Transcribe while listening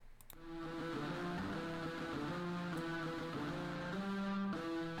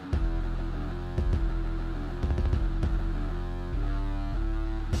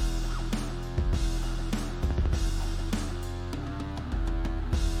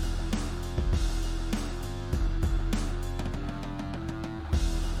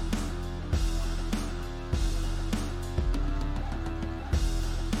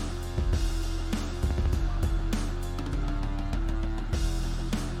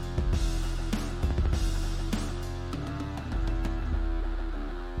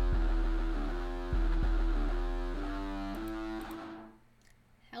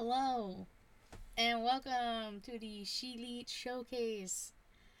Hello, and welcome to the She Lead Showcase.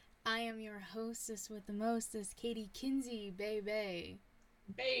 I am your hostess with the mostest, Katie Kinsey, baby.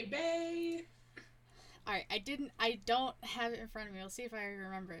 Baby. Alright, I don't have it in front of me. We'll see if I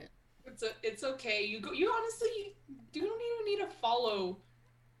remember it. It's okay. You honestly you don't even need to follow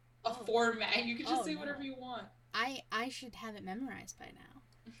a Oh, format. You can just oh say whatever no. you want. I should have it memorized by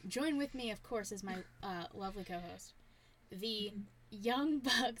now. Join with me, of course, is my lovely co host, the Young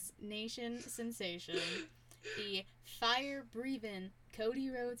Bucks Nation sensation, the fire breathing Cody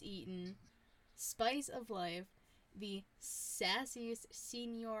Rhodes Eaton, spice of life, the sassiest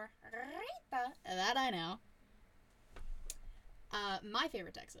senorita that I know. My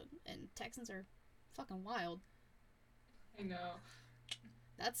favorite Texan, and Texans are fucking wild. I know.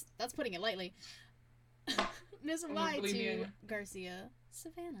 That's putting it lightly. Miss I'm gonna believe me, I Y2 know. Garcia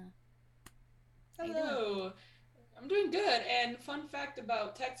Savannah. How you doing? Hello. I'm doing good. And fun fact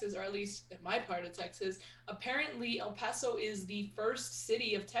about Texas, or at least in my part of Texas, apparently El Paso is the first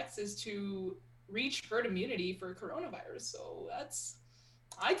city of Texas to reach herd immunity for coronavirus. So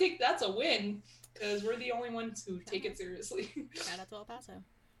I think that's a win because we're the only ones who Shout take it out. seriously. Shout out to El Paso.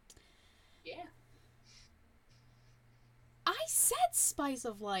 Yeah. I said spice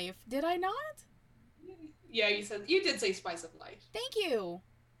of life, did I not? Yeah, you did say spice of life. Thank you.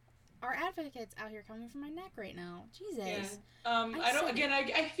 Our advocate's out here coming from my neck right now. Yeah. Jesus. I I don't. said it. Again,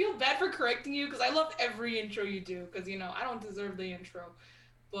 I feel bad for correcting you because I love every intro you do because I don't deserve the intro,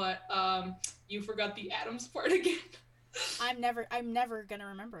 but you forgot the Adams part again. I'm never gonna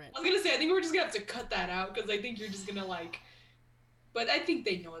remember it. I was gonna say I think we're just gonna have to cut that out because I think you're just gonna but I think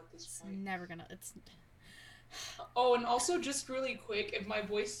they know at this It's point. never gonna. It's. Oh, and also just really quick, if my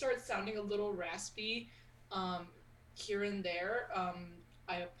voice starts sounding a little raspy, um, here and there,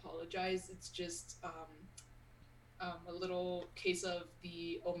 I apologize. It's just a little case of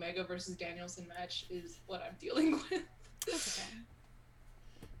the Omega versus Danielson match is what I'm dealing with. That's okay.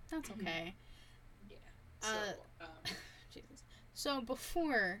 That's okay. Yeah. Uh, So, Jesus. So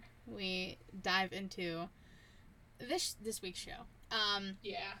before we dive into this week's show,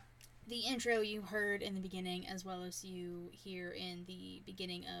 yeah. the intro you heard in the beginning, as well as you hear in the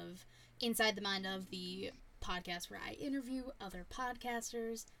beginning of Inside the Mind of, the podcast where I interview other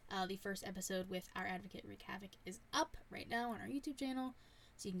podcasters. The first episode with our advocate Rick Havoc is up right now on our YouTube channel,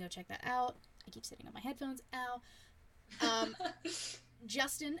 so you can go check that out. I keep sitting on my headphones. Ow. Um,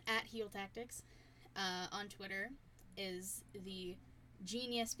 Justin at Heel Tactics on Twitter is the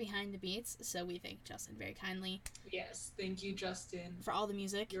genius behind the beats, so we thank Justin very kindly Yes. Thank you, Justin. for all the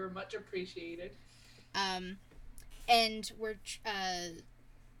music. You're much appreciated. Um, and we're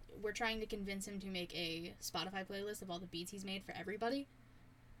trying to convince him to make a Spotify playlist of all the beats he's made for everybody,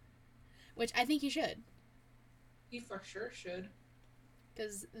 which I think he should, He for sure should.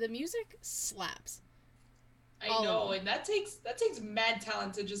 because the music slaps. I All of know, them. and that takes mad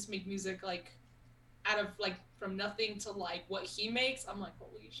talent to just make music out of from nothing to what he makes. I'm like,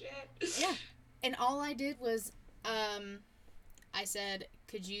 holy shit. Yeah. And all I did was, I said,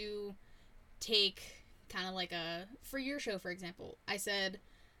 could you take kind of like for your show, for example, I said,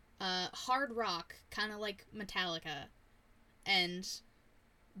 hard rock, kind of like Metallica, and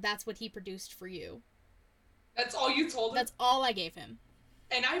that's what he produced for you. That's all you told him? That's all I gave him.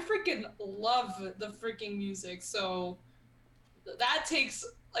 And I freaking love the freaking music, so that takes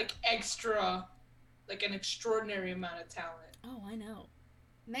extra, an extraordinary amount of talent. Oh, I know.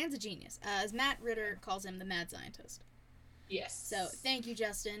 Man's a genius. As Matt Ritter calls him, the mad scientist. So Yes. thank you,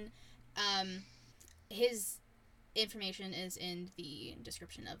 Justin. His information is in the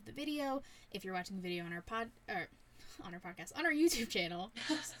description of the video. If you're watching the video on our on our podcast, on our YouTube channel,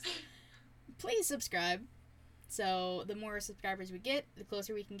 please subscribe. So the more subscribers we get, the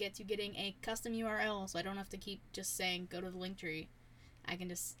closer we can get to getting a custom URL. So I don't have to keep just saying go to the link tree. I can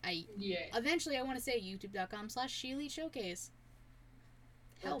just Yeah. eventually I want to say youtube.com/SheLeadShowcase.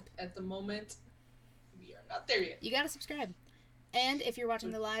 Help. At the moment, we are not there yet. You gotta subscribe. And if you're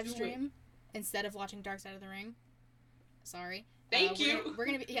watching the But live do it. stream instead of watching Dark Side of the Ring, sorry. Thank we're you. Gonna, we're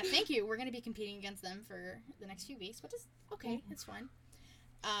gonna be thank you. We're gonna be competing against them for the next few weeks, which is okay. It's fine.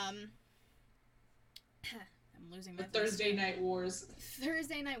 Um, I'm losing my The voice. Thursday Night Wars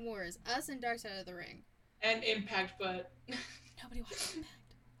Thursday Night Wars. Us and Dark Side of the Ring. and Impact, but Nobody watches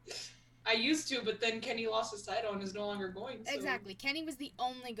Impact. I used to, but then Kenny lost his title and is no longer going. So. Exactly. Kenny was the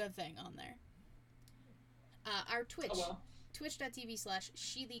only good thing on there. Our Twitch. Oh well.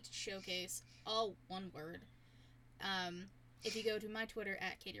 Twitch.tv/She Showcase. All one word. If you go to my Twitter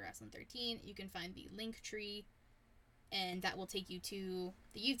at KatieWrestling13, you can find the link tree and that will take you to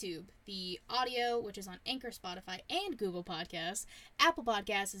the YouTube. The audio, which is on Anchor, Spotify, and Google Podcasts. Apple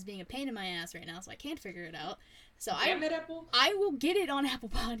Podcasts is being a pain in my ass right now, so I can't figure it out. So Damn it, Apple. I will get it on Apple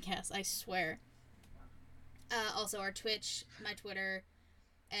Podcasts, I swear. Also, our Twitch, my Twitter,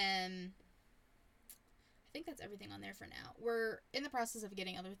 and I think that's everything on there for now. We're in the process of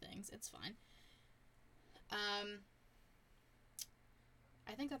getting other things. It's fine. I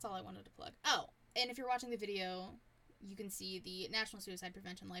think that's all I wanted to plug. Oh, and if you're watching the video, you can see the National Suicide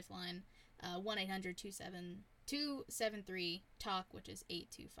Prevention Lifeline, 1-800-273-TALK, which is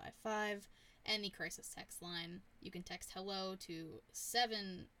 8255, and the crisis text line. You can text hello to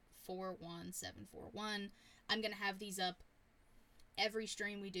 741-741. I'm going to have these up every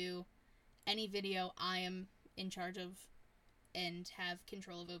stream we do. Any video I am in charge of and have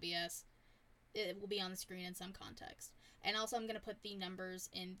control of OBS, it will be on the screen in some context. And also I'm going to put the numbers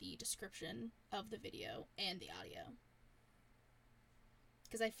in the description of the video and the audio.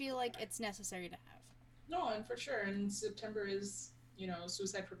 Because I feel like it's necessary to have. No, and for sure. And September is,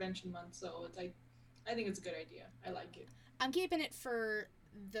 Suicide Prevention Month, so I think it's a good idea. I like it. I'm keeping it for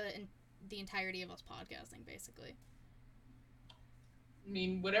the entirety of us podcasting, basically. I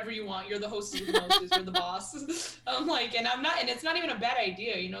mean, whatever you want. You're the hostess with the mostest. You're the boss. and it's not even a bad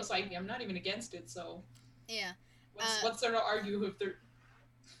idea, so I'm not even against it, so. Yeah. What's there to argue if they're...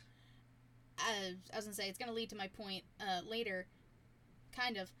 I was gonna say, it's gonna lead to my point later.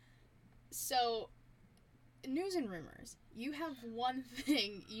 Kind of. So, news and rumors. You have one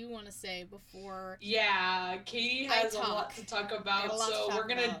thing you want to say before... Yeah, Katie has a lot to talk about, so we're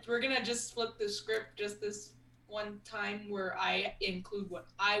gonna just flip the script just this one time where I include what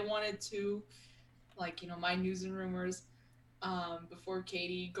I wanted to, like, my news and rumors, before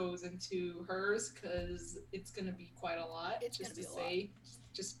Katie goes into hers, because it's gonna be quite a lot.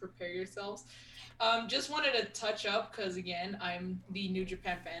 Just prepare yourselves. Just wanted to touch up, because again, I'm the New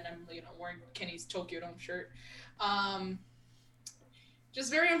Japan fan. I'm wearing Kenny's Tokyo Dome shirt. Just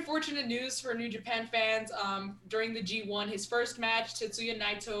very unfortunate news for New Japan fans. During the G1, his first match, Tetsuya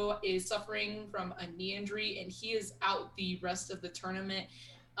Naito is suffering from a knee injury, and he is out the rest of the tournament.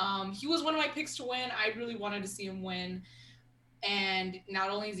 He was one of my picks to win. I really wanted to see him win. And not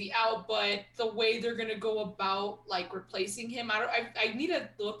only is he out, but the way they're going to go about, replacing him, I need to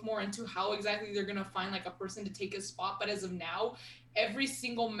look more into how exactly they're going to find, a person to take his spot. But as of now, every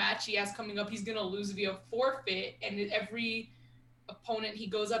single match he has coming up, he's going to lose via forfeit, and every opponent he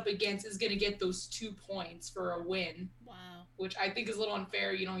goes up against is going to get those 2 points for a win. Wow. Which I think is a little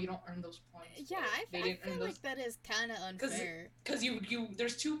unfair. You don't earn those points. Yeah, I feel like that is kind of unfair. Because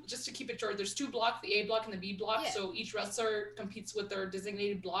there's two, just to keep it short, there's 2 blocks, the A block and the B block. Yeah. So each wrestler competes with their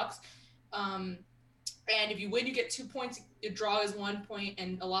designated blocks. And if you win, you get 2 points. A draw is 1 point,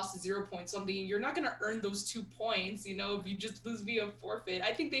 and a loss is 0 points. So you're not going to earn those 2 points, if you just lose via forfeit.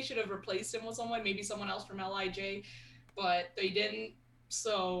 I think they should have replaced him with someone, maybe someone else from LIJ. But they didn't,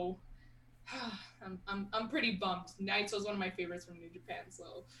 so I'm pretty bummed. Naito's one of my favorites from New Japan,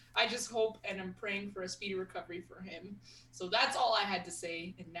 so I just hope and I'm praying for a speedy recovery for him. So that's all I had to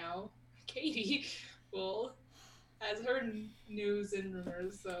say, and now Katie has her news and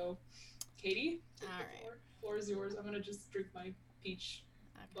rumors. So Katie, all right, floor is yours. I'm gonna just drink my peach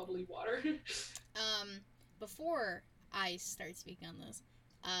bubbly water. Before I start speaking on this,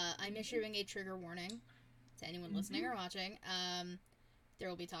 I'm issuing a trigger warning to anyone listening or watching. There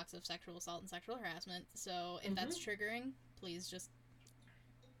will be talks of sexual assault and sexual harassment, so if that's triggering, please just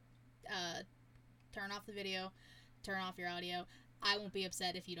turn off the video, turn off your audio. I won't be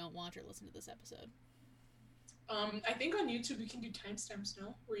upset if you don't watch or listen to this episode. I think on YouTube you can do timestamps,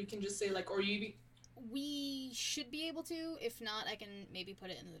 no? Where you can just say, We should be able to. If not, I can maybe put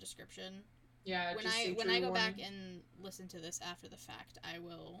it in the description. Yeah, when I go back and listen to this after the fact, I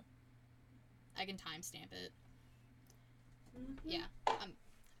can timestamp it. Yeah.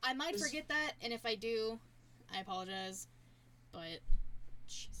 I might forget that, and if I do, I apologize. But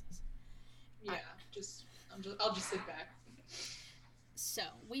Jesus. Yeah, I'll just sit back. So,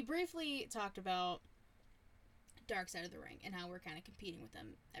 we briefly talked about Dark Side of the Ring and how we're kind of competing with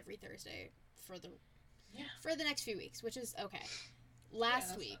them every Thursday for the next few weeks, which is okay.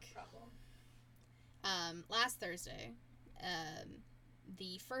 Last Thursday,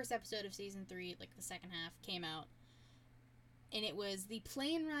 the first episode of season 3, the second half, came out, and it was the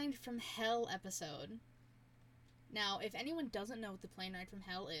Plane Ride from Hell episode. Now, if anyone doesn't know what the Plane Ride from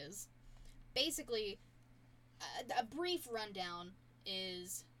Hell is, basically, a brief rundown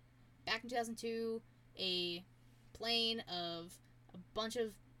is, back in 2002, a plane of a bunch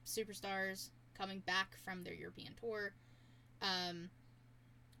of superstars coming back from their European tour.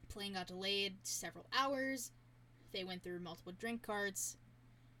 Plane got delayed several hours. They went through multiple drink carts.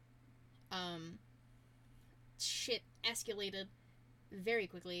 Shit escalated very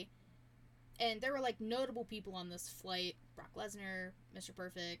quickly. And there were, like, notable people on this flight. Brock Lesnar, Mr.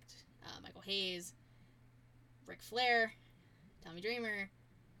 Perfect, Michael Hayes, Ric Flair, Tommy Dreamer,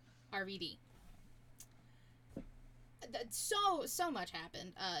 RVD. So much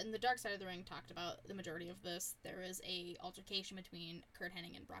happened. And the Dark Side of the Ring talked about the majority of this. There was a altercation between Curt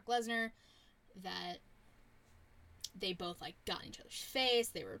Hennig and Brock Lesnar that they both, like, got in each other's face.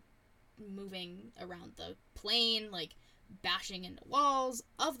 They were moving around the plane, like, bashing into walls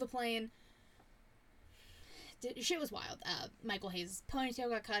of the plane. Shit was wild. Michael Hayes' ponytail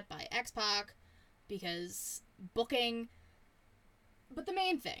got cut by X-Pac because booking. But the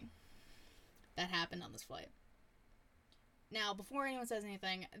main thing that happened on this flight. Now, before anyone says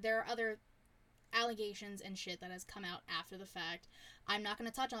anything, there are other allegations and shit that has come out after the fact. I'm not going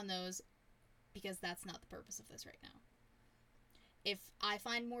to touch on those because that's not the purpose of this right now. If I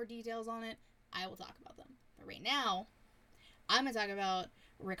find more details on it, I will talk about them. But right now, I'm going to talk about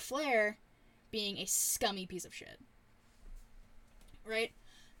Ric Flair being a scummy piece of shit. Right?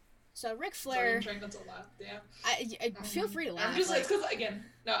 So Ric Flair. Sorry, I'm trying not to laugh. Yeah. I feel free to laugh. I'm just like, because again,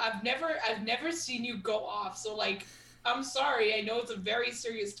 no, I've never seen you go off. So like, I'm sorry. I know it's a very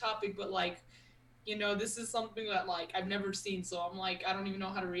serious topic, but like, you know, this is something that like I've never seen. So I'm like, I don't even know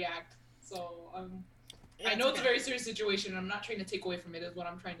how to react. So I know it's a very serious situation. And I'm not trying to take away from it. Is what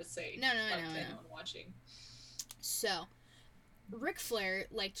I'm trying to say. No. Anyone watching. So, Ric Flair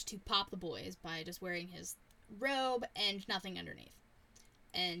liked to pop the boys by just wearing his robe and nothing underneath.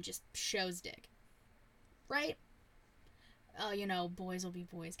 And just shows dick. Right? Oh, you know, boys will be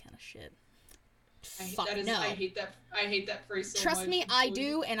boys kind of shit. No. I hate that phrase so much. Trust me, I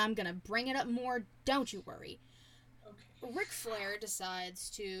do, and I'm gonna bring it up more. Don't you worry. Okay. Ric Flair decides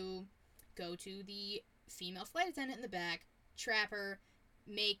to go to the female flight attendant in the back, trap her,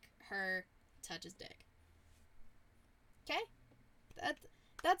 make her touch his dick. Okay?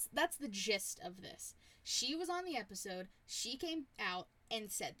 That's the gist of this. She was on the episode. She came out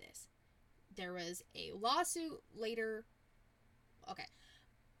and said this. There was a lawsuit later. Okay.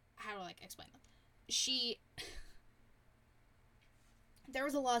 How do I explain that? There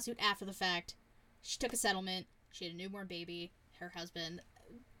was a lawsuit after the fact. She took a settlement. She had a newborn baby. Her husband.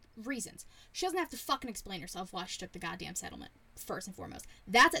 Reasons. She doesn't have to fucking explain herself why she took the goddamn settlement. First and foremost.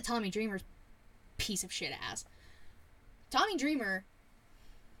 That's at Tommy Dreamer's piece of shit ass. Tommy Dreamer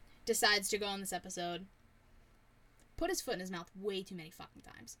decides to go on this episode, put his foot in his mouth way too many fucking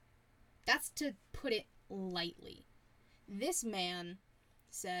times. That's to put it lightly. This man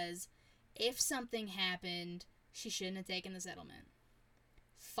says, if something happened, she shouldn't have taken the settlement.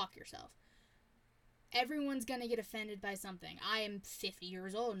 Fuck yourself. Everyone's gonna get offended by something. I am 50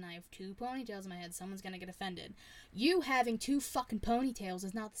 years old and I have 2 ponytails in my head. Someone's gonna get offended. You having 2 fucking ponytails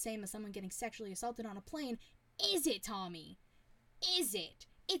is not the same as someone getting sexually assaulted on a plane. Is it, Tommy? Is it?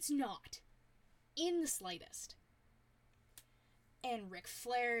 It's not. In the slightest. And Ric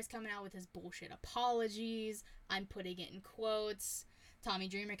Flair is coming out with his bullshit apologies. I'm putting it in quotes. Tommy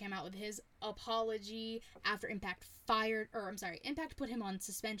Dreamer came out with his apology after Impact put him on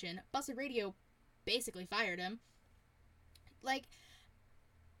suspension. Busted Radio basically fired him. Like,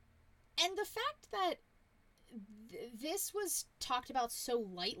 and the fact that this was talked about so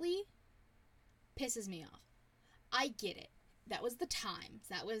lightly pisses me off. I get it. That was the times.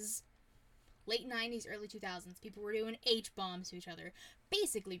 That was late 90s, early 2000s. People were doing H-bombs to each other.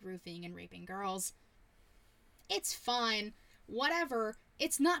 Basically roofing and raping girls. It's fine. Whatever.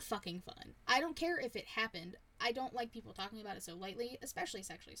 It's not fucking fun. I don't care if it happened. I don't like people talking about it so lightly, especially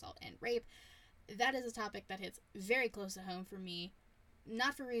sexual assault and rape. That is a topic that hits very close to home for me.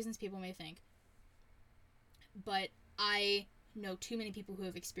 Not for reasons people may think. But I know too many people who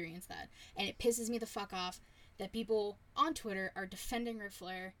have experienced that. And it pisses me the fuck off that people on Twitter are defending Ric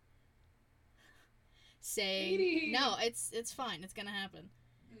Flair, saying, no, it's fine, it's gonna happen.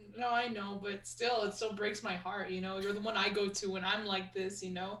 No, I know, but still, it still breaks my heart, you know? You're the one I go to when I'm like this,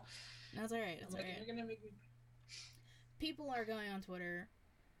 you know? That's alright, that's alright. You're gonna make me... People are going on Twitter,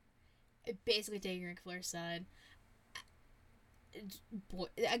 basically taking Ric Flair's side.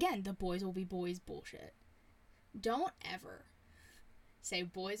 Again, the boys will be boys bullshit. Don't ever say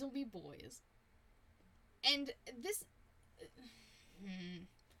boys will be boys. And this...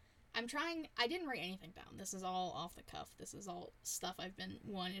 I didn't write anything down. This is all off the cuff. This is all stuff I've been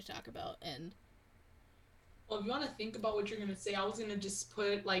wanting to talk about, and... Well, if you want to think about what you're going to say, I was going to just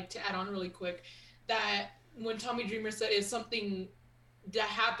put, like, to add on really quick, that when Tommy Dreamer said if something that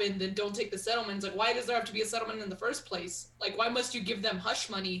happened, then don't take the settlement. It's like, why does there have to be a settlement in the first place? Like, why must you give them hush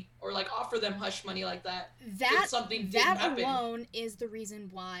money or like offer them hush money like that if That something didn't that happen? alone is the reason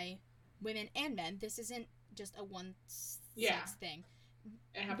why women and men, this isn't just a one Yeah, sex thing.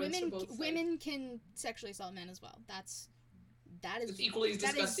 it happens to Women both sides. women can sexually assault men as well. That is It's equally as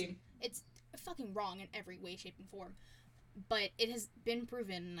disgusting. It's fucking wrong in every way, shape, and form. But it has been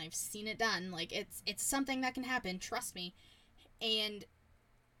proven, and I've seen it done. Like it's something that can happen. Trust me, and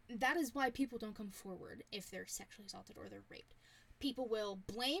that is why people don't come forward if they're sexually assaulted or they're raped. People will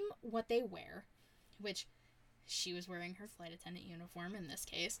blame what they wear, which she was wearing her flight attendant uniform in this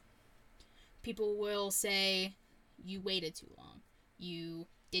case. People will say, you waited too long. You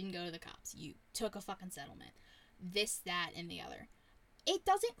didn't go to the cops. You took a fucking settlement. This, that, and the other. It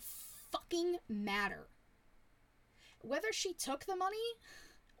doesn't fucking matter. Whether she took the money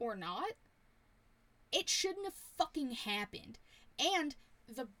or not, it shouldn't have fucking happened. And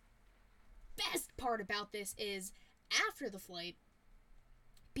the best part about this is, after the flight,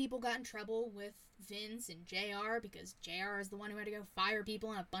 people got in trouble with Vince and JR because JR is the one who had to go fire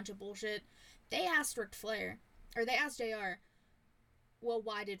people and a bunch of bullshit. They asked Ric Flair, or they asked JR, well,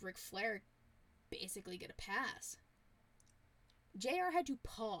 why did Ric Flair basically get a pass? JR had to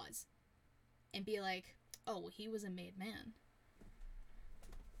pause and be like, oh, he was a made man.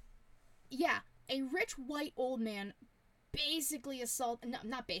 Yeah, a rich white old man basically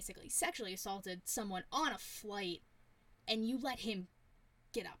sexually assaulted someone on a flight, and you let him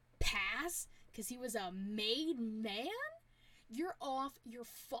get a pass because he was a made man? You're off your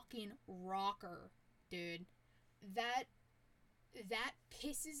fucking rocker, dude. That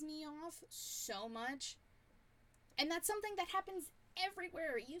pisses me off so much. And that's something that happens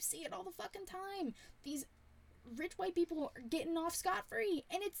everywhere. You see it all the fucking time. These rich white people are getting off scot-free,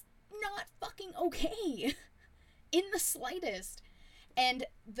 and it's not fucking okay. In the slightest. And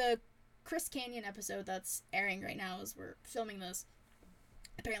the Chris Canyon episode that's airing right now as we're filming this,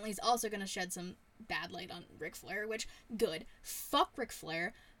 apparently is also going to shed some bad light on Ric Flair, which, good. Fuck Ric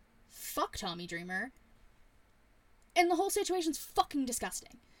Flair. Fuck Tommy Dreamer. And the whole situation's fucking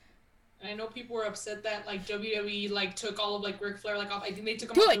disgusting. And I know people were upset that like WWE like took all of like Ric Flair like off. I think they took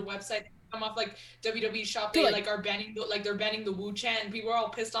him Good. off their website. Come off like WWE shop. Good. They like are banning they're banning the Wu chant. And people are all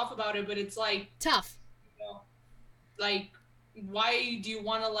pissed off about it. But it's like tough. You know, like why do you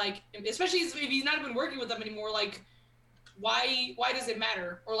want to like, especially if he's not even working with them anymore? Like why does it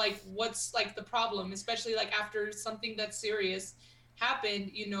matter? Or like what's like the problem? Especially like after something that's serious happened.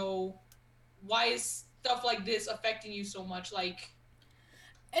 You know, why is stuff like this affecting you so much? Like.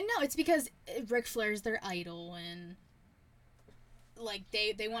 And no, it's because Ric Flair's their idol, and like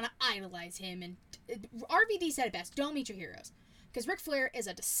they want to idolize him. And RVD said it best: "Don't meet your heroes," because Ric Flair is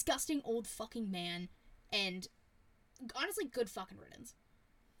a disgusting old fucking man, and honestly, good fucking riddance.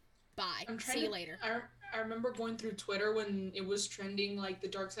 Bye. See you later. I remember going through Twitter when it was trending, like the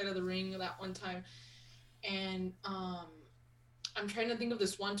Dark Side of the Ring that one time, and I'm trying to think of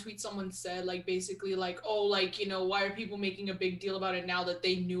this one tweet someone said, like, basically, like, oh, like, you know, why are people making a big deal about it now that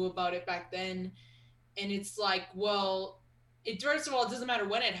they knew about it back then? And it's like, well, first of all, it doesn't matter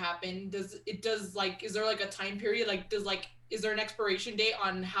when it happened. Like, is there, like, a time period? Like, is there an expiration date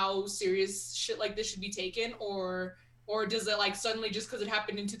on how serious shit like this should be taken? Or does it, like, suddenly, just because it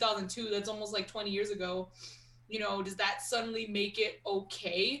happened in 2002, that's almost, like, 20 years ago, you know, does that suddenly make it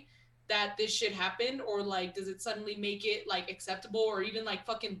okay that this shit happened? Or like does it suddenly make it like acceptable or even like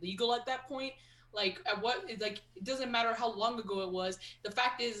fucking legal at that point? Like at what, like it doesn't matter how long ago it was. The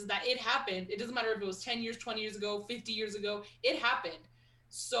fact is that it happened. It doesn't matter if it was 10 years, 20 years ago, 50 years ago, it happened.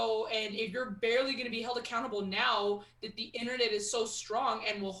 So, and if you're barely going to be held accountable now that the internet is so strong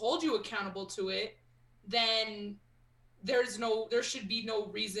and will hold you accountable to it, then there should be no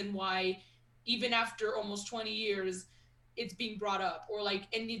reason why even after almost 20 years it's being brought up. Or like,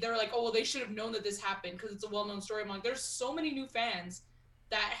 and they're like, oh well, they should have known that this happened because it's a well-known story. I'm like, there's so many new fans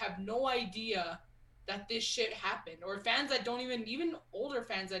that have no idea that this shit happened, or fans that don't even older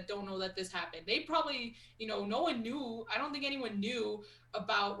fans that don't know that this happened. They probably, you know, no one knew. I don't think anyone knew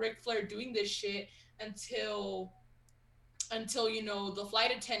about Ric Flair doing this shit until you know the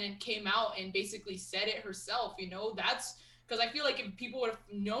flight attendant came out and basically said it herself. You know, that's because I feel like if people would have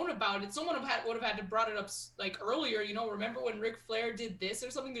known about it, someone would have had to brought it up like earlier. You know, remember when Ric Flair did this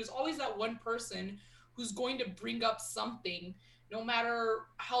or something? There's always that one person who's going to bring up something, no matter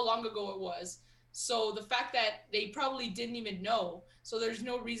how long ago it was. So the fact that they probably didn't even know, so there's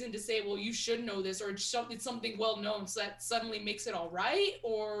no reason to say, well, you should know this, or it's something well known, so that suddenly makes it all right,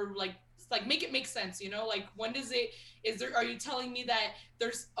 or like like make it make sense, you know? Like when does it are you telling me that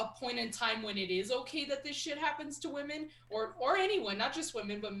there's a point in time when it is okay that this shit happens to women or anyone, not just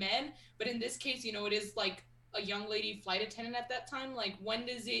women but men, but in this case, you know, it is like a young lady flight attendant at that time. Like when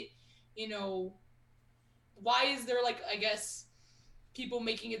does it, you know, why is there like, I guess, people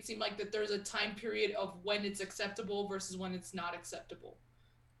making it seem like that there's a time period of when it's acceptable versus when it's not acceptable?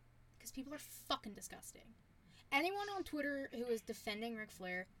 Because people are fucking disgusting. Anyone on Twitter who is defending Ric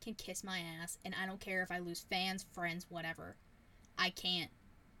Flair can kiss my ass, and I don't care if I lose fans, friends, whatever. I can't.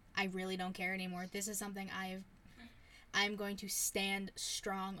 I really don't care anymore. This is something I'm going to stand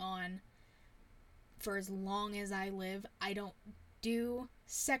strong on for as long as I live. I don't do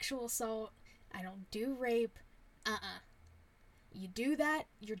sexual assault. I don't do rape. You do that,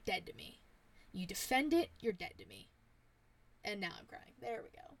 you're dead to me. You defend it, you're dead to me. And now I'm crying. There we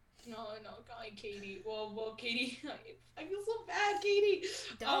go. No, Katie. Well, Katie, I feel so bad, Katie.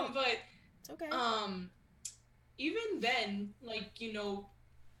 Don't. But it's okay. Even then, like, you know,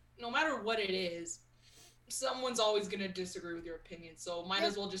 no matter what it is, someone's always gonna disagree with your opinion. So might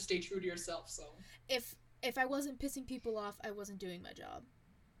as well just stay true to yourself. So if I wasn't pissing people off, I wasn't doing my job.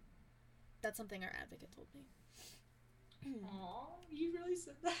 That's something our advocate told me. Aw, you really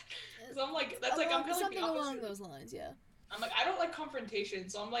said that? Because I'm like, that's like, I'm kind of like something along those lines, yeah. I'm like, I don't like confrontation,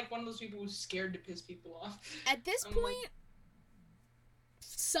 so I'm like one of those people who's scared to piss people off. At this point,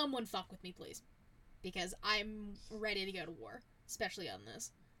 someone fuck with me, please. Because I'm ready to go to war. Especially on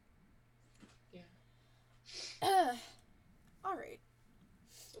this. Yeah. Alright.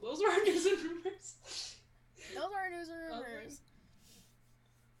 So those are our news and rumors. Those are our news and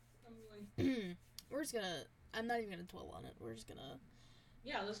rumors. We're just gonna... I'm not even gonna dwell on it. We're just gonna...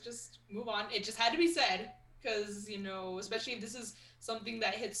 Yeah, let's just move on. It just had to be said. Because, you know, especially if this is something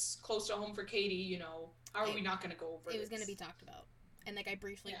that hits close to home for Katie, you know, how are we not going to go over it? It was going to be talked about. And, like, I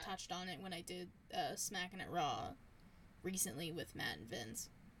briefly touched on it when I did Smacking It Raw recently with Matt and Vince.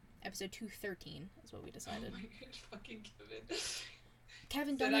 Episode 213 is what we decided. Oh my god, fucking Kevin.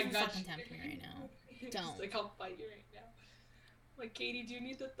 Kevin, don't even fucking tempt me right now. Don't. Like, I'll fight you right now. Like, Katie, do you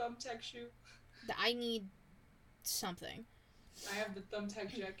need the thumbtack shoe? I need something. I have the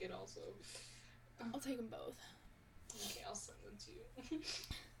thumbtack jacket also. I'll take them both. Okay, I'll send them to you.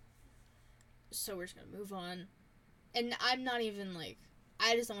 So we're just gonna move on. And I'm not even, like...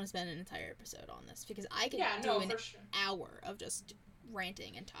 I just don't want to spend an entire episode on this. Because I could do an hour of just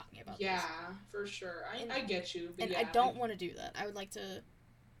ranting and talking about this. Yeah, for sure. I get you. But and I don't want to do that. I would like to...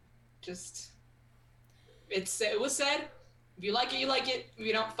 Just... It was said. If you like it, you like it. If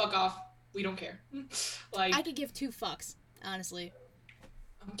you don't, fuck off. We don't care. Like... I could give two fucks, honestly.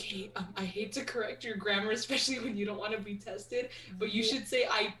 Okay, I hate to correct your grammar, especially when you don't want to be tested, but you should say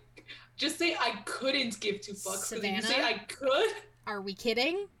just say I couldn't give two fucks. Savannah, if you say I could. Are we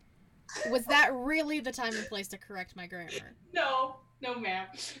kidding? Was that really the time and place to correct my grammar? No, ma'am,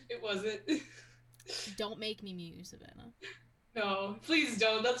 it wasn't. Don't make me mew, Savannah. No, please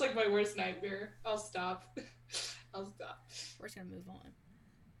don't. That's like my worst nightmare. I'll stop. We're just gonna move on.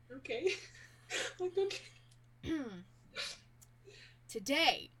 Okay. Like, okay.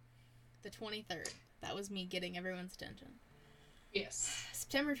 Today, the 23rd. That was me getting everyone's attention. Yes.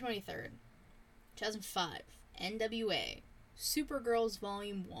 September 23rd, 2005. NWA. Supergirls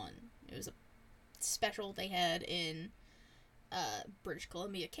Volume 1. It was a special they had in British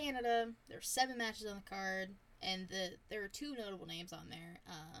Columbia, Canada. There were 7 matches on the card. And there were 2 notable names on there.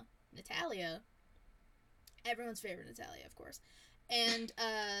 Natalya. Everyone's favorite Natalya, of course. And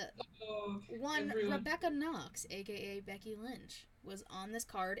Rebecca Knox, a.k.a. Becky Lynch, was on this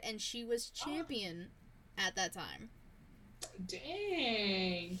card, and she was champion at that time.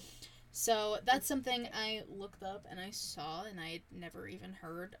 Dang. So that's something I looked up and I saw, and I had never even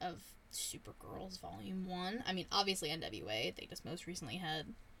heard of Supergirls Volume 1. I mean, obviously NWA, they just most recently had...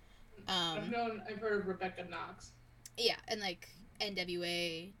 I've heard of Rebecca Knox. Yeah, and like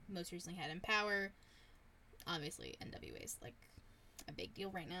NWA most recently had Empower. Obviously NWA's like a big deal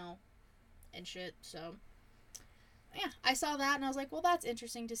right now and shit, so yeah, I saw that and I was like, well, that's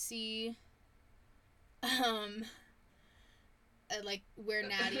interesting to see like where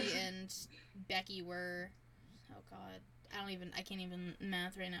Natty and Becky were. Oh god, I can't even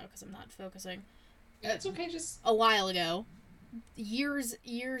math right now because I'm not focusing. Yeah, it's okay, just a while ago, years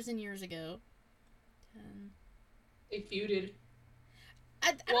and years ago. They feuded.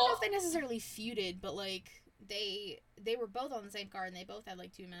 I don't know if they necessarily feuded, but like they were both on the same card and they both had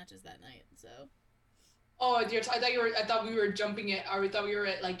like 2 matches that night. So. Oh, dear! I thought we were jumping it. Or we thought we were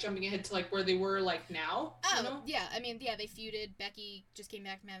at, like jumping ahead to like where they were like now. Oh, you know? Yeah. I mean, yeah, they feuded. Becky just came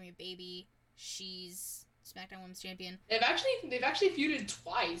back from having a baby. She's SmackDown Women's Champion. They've actually feuded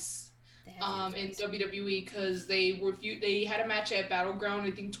twice. in WWE because they had a match at Battleground.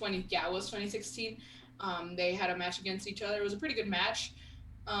 I think it was 2016. They had a match against each other. It was a pretty good match.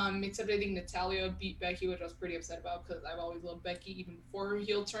 Except I think Natalya beat Becky, which I was pretty upset about because I've always loved Becky even before her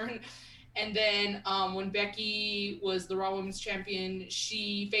heel turn. And then when Becky was the Raw Women's Champion,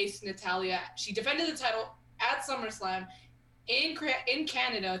 she faced Natalya. She defended the title at SummerSlam in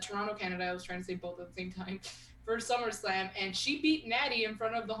Canada, Toronto, Canada. I was trying to say both at the same time for SummerSlam, and she beat Natty in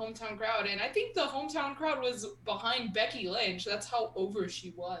front of the hometown crowd. And I think the hometown crowd was behind Becky Lynch. That's how over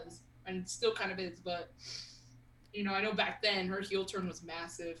she was, and still kind of is. But you know, I know back then her heel turn was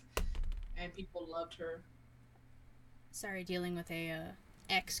massive, and people loved her. Sorry, dealing with a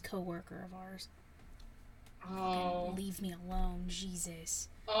ex-coworker of ours. Oh. Fucking leave me alone, Jesus.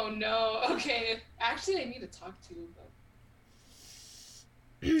 Oh no. Okay. Actually, I need to talk to you about.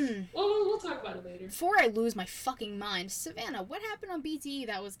 Well, we'll talk about it later. Before I lose my fucking mind, Savannah, what happened on BTE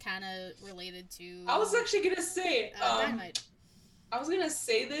that was kind of related to... I was actually gonna say... Dynamite. I was gonna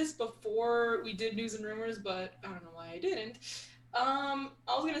say this before we did news and rumors, but I don't know why I didn't. I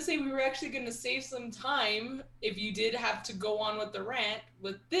was gonna say we were actually gonna save some time if you did have to go on with the rant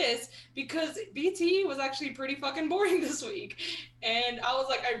with this, because BTE was actually pretty fucking boring this week. And I was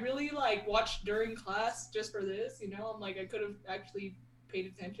like, I really like watched during class just for this, you know? I'm like, I could have actually paid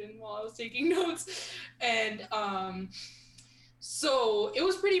attention while I was taking notes. And so it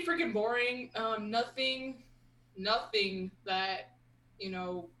was pretty freaking boring. Nothing that, you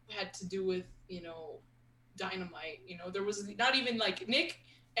know, had to do with, you know, Dynamite. You know, there was not even like Nick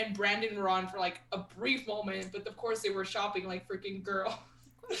and Brandon were on for like a brief moment, but of course they were shopping like freaking girl.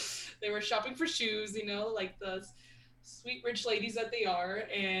 They were shopping for shoes, you know, like the sweet rich ladies that they are.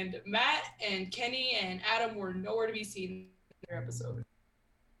 And Matt and Kenny and Adam were nowhere to be seen in their episode.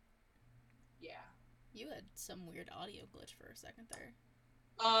 Yeah. You had some weird audio glitch for a second there.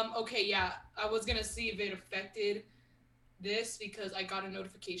 Okay, yeah. I was gonna see if it affected this because I got a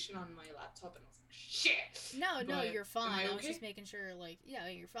notification on my laptop and I was like, shit. No, you're fine. I was okay? just making sure, like, yeah,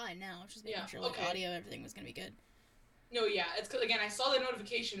 you're fine now. I was just making sure, like, okay. audio, everything was gonna be good. No, yeah, it's because, again, I saw the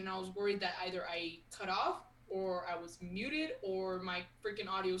notification and I was worried that either I cut off or I was muted or my freaking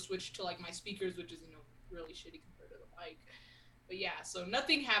audio switched to, like, my speakers, which is, you know, really shitty compared to the mic. But yeah, so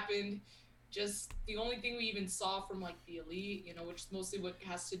nothing happened. Just the only thing we even saw from, like, the Elite, you know, which is mostly what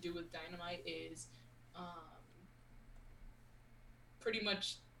has to do with Dynamite, is pretty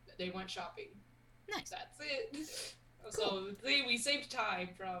much they went shopping. Nice. That's it. Cool. So we saved time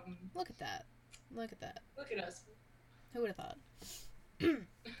from... Look at that. Look at that. Look at us. Who would have thought?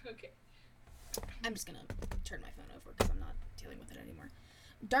 Okay. I'm just gonna turn my phone over because I'm not dealing with it anymore.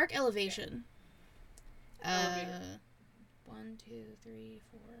 Dark Elevation. Elevator. 1, 2, 3,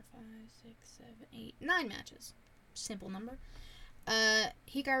 4, 5, 6, 7, 8, 9 matches. Simple number.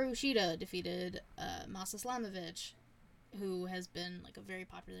 Hikaru Shida defeated Masa Slamovich, who has been like a very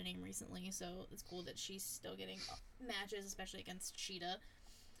popular name recently, so it's cool that she's still getting matches, especially against Shida.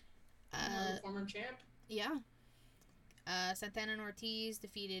 Former champ. Yeah. Santana and Ortiz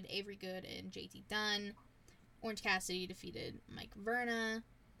defeated Avery Good and JT Dunn. Orange Cassidy defeated Mike Verna.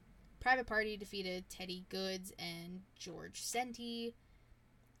 Private Party defeated Teddy Goods and George Senti.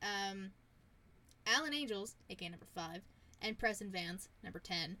 Alan Angels, aka number 5, and Preston Vance, number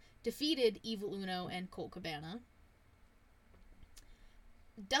 10, defeated Evil Uno and Colt Cabana.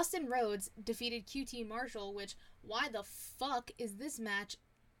 Dustin Rhodes defeated QT Marshall, which, why the fuck is this match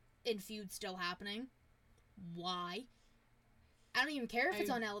in Feud still happening? Why? I don't even care if it's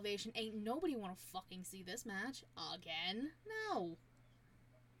on Elevation. Ain't nobody want to fucking see this match again. No.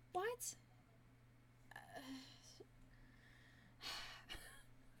 What?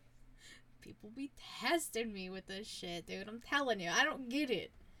 People be testing me with this shit, dude. I'm telling you, I don't get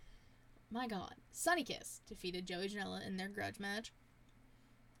it. My god. Sunny Kiss defeated Joey Janela in their grudge match.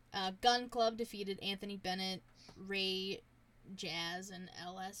 Gun Club defeated Anthony Bennett, Ray Jazz, and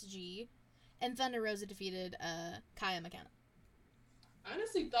LSG. And Thunder Rosa defeated Kaya McKenna. I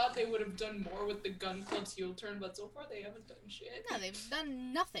honestly thought they would have done more with the Gun Club's heel turn, but so far they haven't done shit. No, they've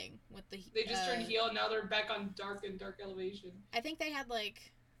done nothing with the... They just turned heel, and now they're back on Dark Elevation. I think they had,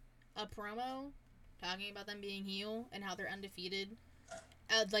 like, a promo talking about them being heel and how they're undefeated.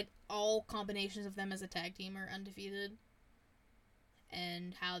 Like, all combinations of them as a tag team are undefeated.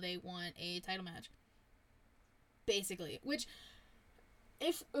 And how they want a title match. Basically. Which,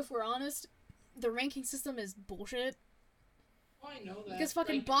 if we're honest, the ranking system is bullshit. Oh, I know that. Because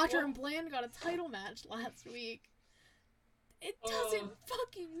fucking Botcher and Bland got a title match last week. It doesn't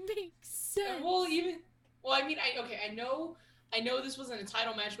fucking make sense. I mean, I know this wasn't a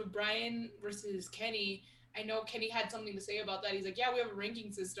title match, but Brian versus Kenny, I know Kenny had something to say about that. He's like, yeah, we have a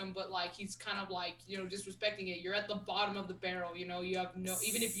ranking system, but like he's kind of like, disrespecting it. You're at the bottom of the barrel, you have no,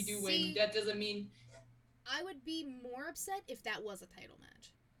 even if you do win, that doesn't mean. I would be more upset if that was a title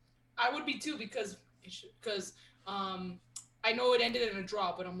match. I would be too, because I know it ended in a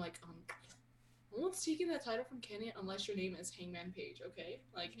draw, but I'm like, no one's taking that title from Kenny unless your name is Hangman Page, okay?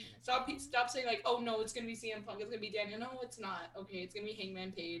 Like, stop saying like, oh no, it's gonna be CM Punk, it's gonna be Daniel. No, it's not. Okay, it's gonna be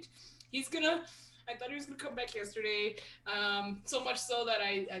Hangman Page. I thought he was gonna come back yesterday. So much so that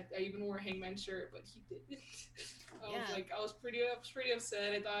I even wore a Hangman shirt, but he didn't. I was pretty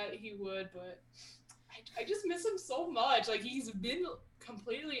upset. I thought he would, but I just miss him so much. Like, he's been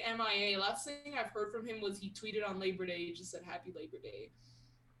completely MIA. Last thing I've heard from him was he tweeted on Labor Day. He just said Happy Labor Day.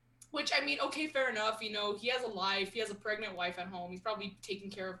 Which, I mean, okay, fair enough. He has a life. He has a pregnant wife at home. He's probably taking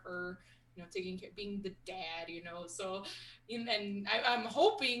care of her, being the dad, So, and I'm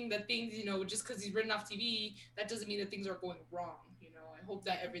hoping that things, just because he's written off TV, that doesn't mean that things are going wrong. I hope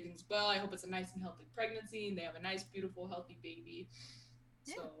that everything's well. I hope it's a nice and healthy pregnancy and they have a nice, beautiful, healthy baby.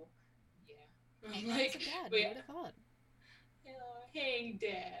 Yeah. So, yeah. Like, dad, who would have thought? Hang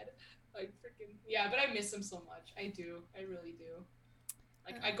dad. Like, freaking, yeah, but I miss him so much. I do. I really do.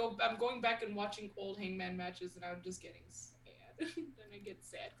 Like, I'm going back and watching old Hangman matches, and I'm just getting sad. Then I get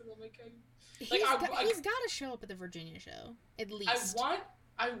sad because I'm like, he's got to show up at the Virginia show at least.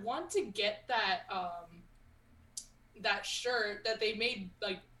 I want to get that that shirt that they made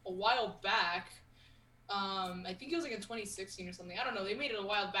like a while back. I think it was like in 2016 or something. I don't know. They made it a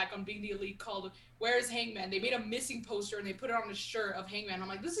while back on Big D Elite called "Where's Hangman?" They made a missing poster and they put it on a shirt of Hangman. I'm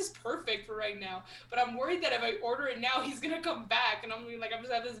like, this is perfect for right now. But I'm worried that if I order it now, he's gonna come back and I'm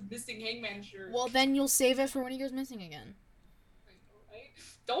just have this missing Hangman shirt. Well, then you'll save it for when he goes missing again. I know, right?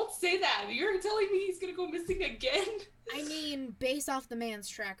 Don't say that. You're telling me he's gonna go missing again? I mean, based off the man's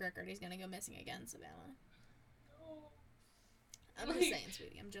track record, he's gonna go missing again, Savannah. No. I'm just saying,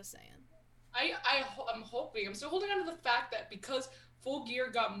 sweetie. I'm just saying. I'm hoping. I'm still holding on to the fact that because Full Gear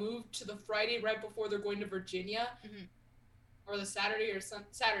got moved to the Friday right before they're going to Virginia, or the Saturday the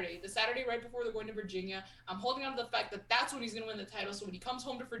Saturday right before they're going to Virginia, I'm holding on to the fact that that's when he's going to win the title. So when he comes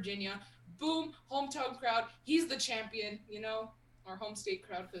home to Virginia, boom, hometown crowd, he's the champion, our home state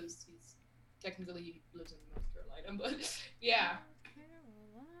crowd, because he lives in North Carolina, but yeah.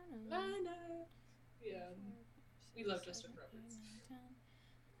 Carolina. Yeah. We love Justin Roberts.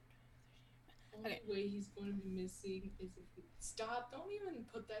 Only way he's going to be missing is if we stop. Don't even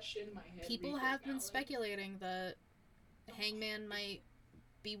put that shit in my head. People have been speculating that Hangman might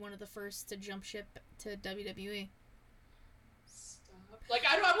be one of the first to jump ship to WWE. Stop. Like,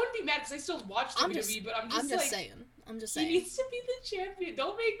 I wouldn't be mad because I still watch WWE, but I'm just saying. I'm just saying. He needs to be the champion.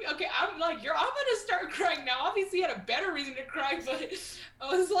 Don't make me. Okay, I'm gonna start crying now. Obviously, he had a better reason to cry, but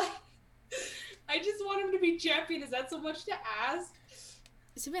I was like, I just want him to be champion. Is that so much to ask?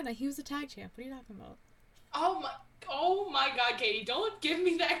 Savannah, he was a tag champ. What are you talking about? Oh my God, Katie, don't give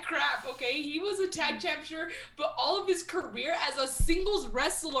me that crap, okay? He was a tag champ, sure, but all of his career as a singles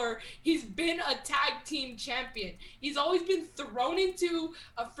wrestler, he's been a tag team champion. He's always been thrown into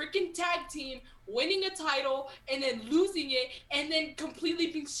a freaking tag team, winning a title, and then losing it, and then completely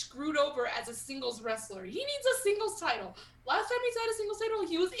being screwed over as a singles wrestler. He needs a singles title. Last time he's had a singles title,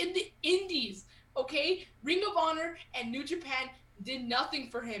 he was in the Indies, okay? Ring of Honor and New Japan did nothing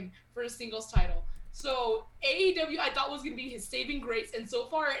for him for a singles title. So AEW I thought was going to be his saving grace, and so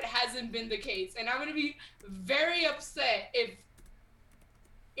far it hasn't been the case. And I'm going to be very upset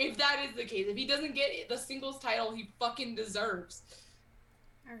if that is the case. If he doesn't get the singles title he fucking deserves.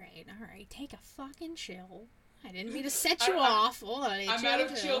 All right. Take a fucking chill. I didn't mean to set you off. Hold on. I'm out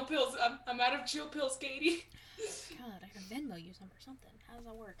of chill pills. I'm out of chill pills, Katie. God, I can Venmo you some or something. How does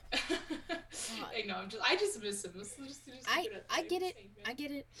that work? I know. I just miss him. I get it. I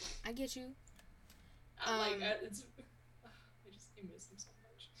get it. I get you. I miss him so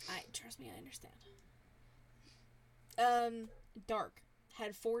much. Trust me, I understand. Dark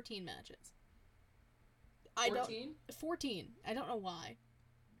had 14 matches. 14. I don't know why.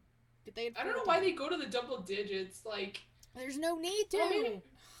 I don't know why they go to the double digits. Like, there's no need to.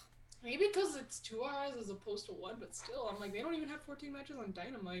 Maybe because it's 2 hours as opposed to 1, but still, I'm like, they don't even have 14 matches on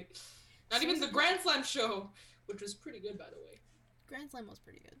Dynamite. Not even the Grand Slam show, which was pretty good, by the way. Grand Slam was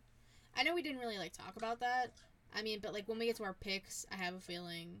pretty good. I know we didn't really, talk about that. I mean, but, when we get to our picks, I have a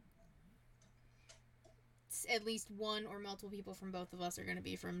feeling at least one or multiple people from both of us are going to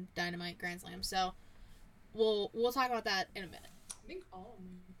be from Dynamite Grand Slam. So, we'll talk about that in a minute. I think all of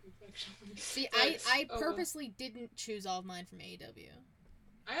them, actually. See, I purposely didn't choose all of mine from AEW.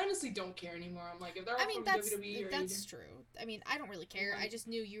 I honestly don't care anymore. I'm like, if they're all from WWE or that's true. I mean, I don't really care. I just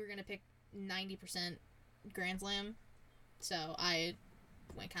knew you were going to pick 90% Grand Slam, so I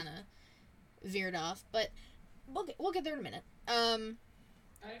went kind of veered off. But we'll get there in a minute.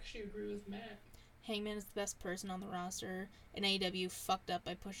 I actually agree with Matt. Hangman is the best person on the roster, and AEW fucked up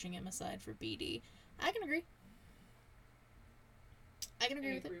by pushing him aside for BD. I can agree. I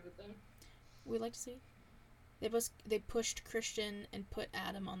agree with them. We'd like to see. They pushed Christian and put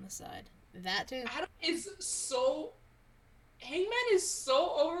Adam on the side. That too. Adam is so... Hangman is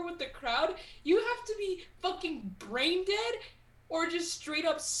so over with the crowd. You have to be fucking brain dead or just straight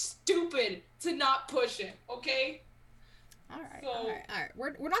up stupid to not push him, okay? Alright.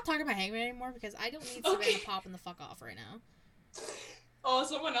 We're not talking about Hangman anymore because I don't need Savannah popping the fuck off right now. Oh,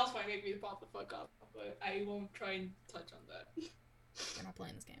 someone else might make me pop the fuck up, but I won't try and touch on that. We're not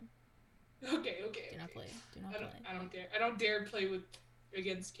playing this game. Okay. Do not play. I don't dare play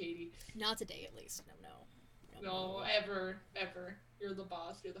against Katie. Not today, at least. No, ever. You're the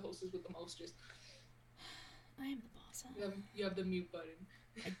boss. You're the hostess with the mostest. I am the boss. Huh? You have the mute button.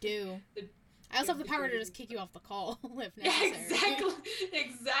 I do. I also have the power to just kick you off the call if necessary.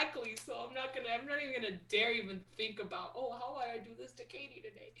 Exactly. So I'm not even gonna dare even think about, how would I do this to Katie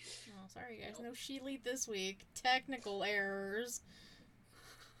today? Oh, sorry guys. No She-Lead this week. Technical errors.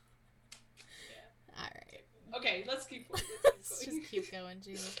 Yeah. Alright. Okay, let's keep going. Let's just keep going,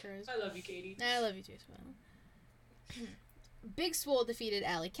 Jesus Christ. I love you, Katie. I love you too, Savannah. Big Swole defeated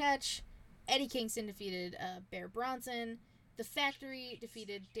Allie Ketch. Eddie Kingston defeated Bear Bronson. The Factory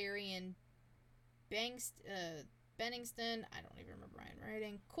defeated Darian Benningston. I don't even remember my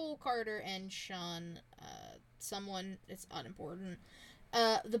writing. Cole Carter and Sean someone. It's unimportant.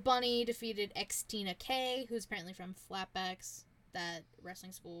 The Bunny defeated X-Tina K, who's apparently from Flatbacks, that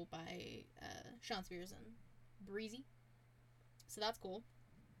wrestling school by Sean Spears and Breezy. So that's cool.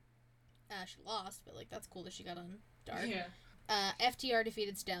 She lost, but that's cool that she got on Dark. Yeah. FTR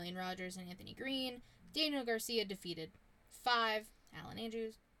defeated Stallion Rogers and Anthony Green. Daniel Garcia defeated 5 Alan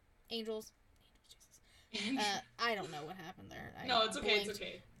Angels. Jesus. I don't know what happened there. No, it's okay. Blinked. It's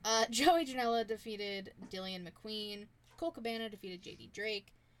okay. Joey Janela defeated Dillian McQueen. Cole Cabana defeated JD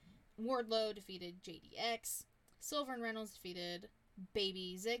Drake. Wardlow defeated JDX. Silver and Reynolds defeated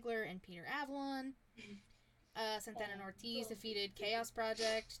Baby Ziggler and Peter Avalon. Santana and Ortiz defeated Chaos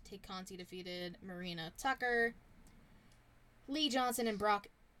Project. Tay Conti defeated Marina Tucker. Lee Johnson and Brock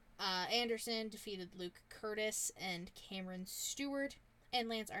Anderson defeated Luke Curtis and Cameron Stewart. And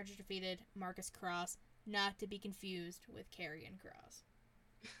Lance Archer defeated Marcus Cross, not to be confused with Karrion Cross.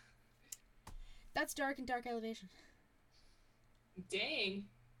 That's Dark and Dark Elevation. Dang.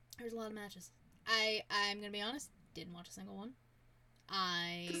 There's a lot of matches. I'm going to be honest, didn't watch a single one.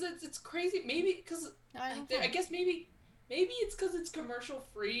 Because it's crazy. Maybe because I guess maybe it's because it's commercial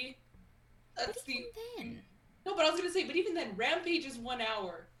free. That's then. No, but I was gonna say, but even then, Rampage is 1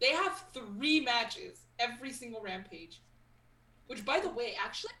 hour. They have 3 matches every single Rampage. Which, by the way,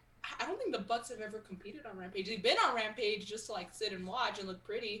 actually, I don't think the Bucks have ever competed on Rampage. They've been on Rampage just to sit and watch and look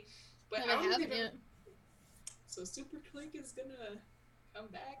pretty, but no, I don't think yet. So Super Click is gonna come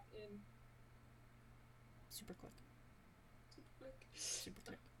back and Super Click.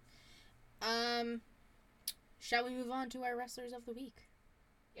 Shall we move on to our wrestlers of the week?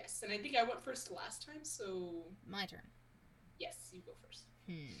 Yes, and I think I went first last time, so... My turn. Yes, you go first.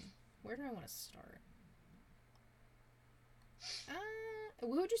 Where do I want to start? Who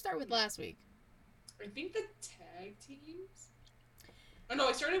would you start with last week? I think the tag teams? Oh, no,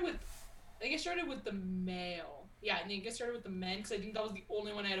 I think I started with the male. Yeah, I think I started with the men, because I think that was the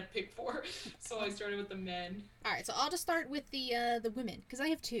only one I had to pick for, so I started with the men. Alright, so I'll just start with the women, because I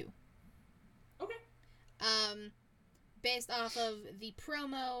have 2. Okay. Based off of the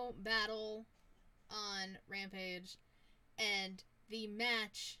promo battle on Rampage and the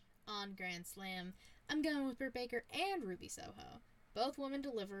match on Grand Slam, I'm going with Britt Baker and Ruby Soho. Both women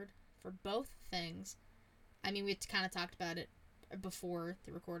delivered for both things. I mean, we kind of talked about it before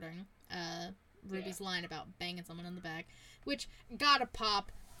the recording. Ruby's line about banging someone in the back, which got a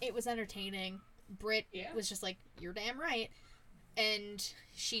pop. It was entertaining. Britt was just like, "You're damn right," and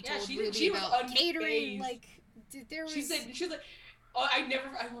she told Ruby about catering. She said,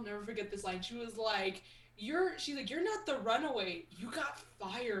 I will never forget this line. She was like, you're not the runaway. You got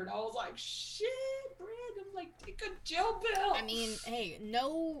fired. I was like, shit, Britt. I'm like, take a jail bill. I mean, hey,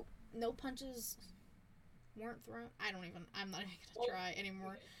 no punches weren't thrown. I'm not even gonna try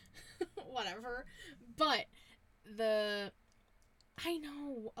anymore. Whatever. But I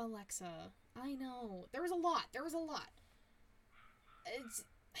know, Alexa. I know. There was a lot. There's a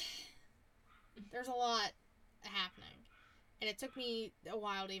lot happening. And it took me a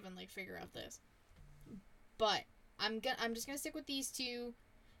while to even figure out this. But I'm just gonna stick with these 2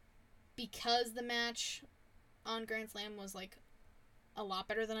 because the match on Grand Slam was, like, a lot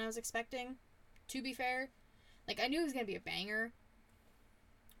better than I was expecting, to be fair. Like, I knew it was gonna be a banger,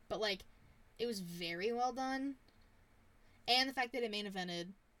 but, like, it was very well done. And the fact that it main evented,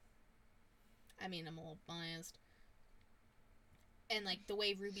 I mean, I'm a little biased. And, like, the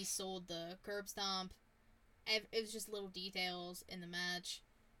way Ruby sold the curb stomp, it was just little details in the match.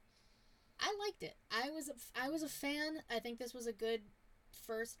 I liked it. I was a fan. I think this was a good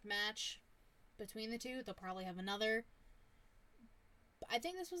first match between the two. They'll probably have another. But I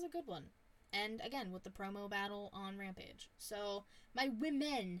think this was a good one. And, again, with the promo battle on Rampage. So, my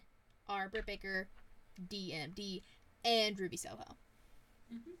women are Britt Baker, DMD, and Ruby Soho.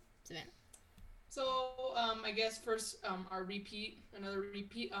 Mm-hmm. Savannah. So, I guess first, another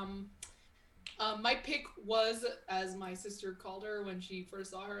repeat. My pick was, as my sister called her when she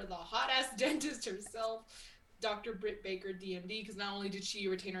first saw her, the hot-ass dentist herself, Dr. Britt Baker, DMD, because not only did she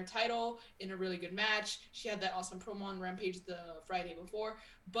retain her title in a really good match, she had that awesome promo on Rampage the Friday before,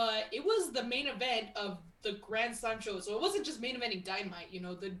 but it was the main event of the Grand Slam show, so it wasn't just main eventing Dynamite, you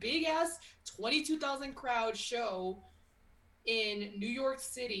know, the big-ass 22,000 crowd show in New York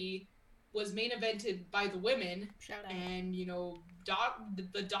City was main evented by the women. Shout out. And, you know,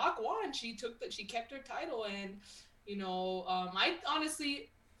 the Doc won. She kept her title, and, you know, I honestly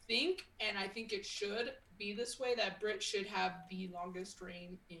think, and I think it should be this way, that Britt should have the longest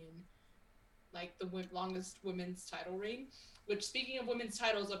reign in, like, the longest women's title reign. Which, speaking of women's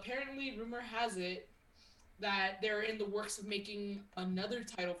titles, apparently rumor has it that they're in the works of making another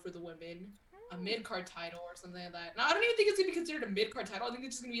title for the women, a mid-card title or something like that. Now, I don't even think it's going to be considered a mid-card title. I think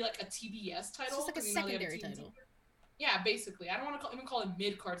it's just going to be like a TBS title. It's just like a secondary title. Yeah, basically. I don't want to even call it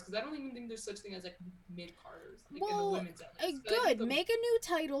mid-cards because I don't even think there's such thing as, like, mid-carders. Like, well, in the women's good. Make a new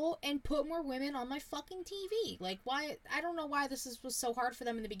title and put more women on my fucking TV. Like, why? I don't know why this was so hard for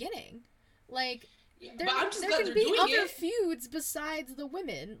them in the beginning. Like, yeah, there can be other feuds besides the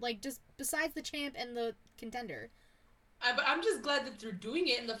women. Like, just besides the champ and the contender. But I'm just glad that they're doing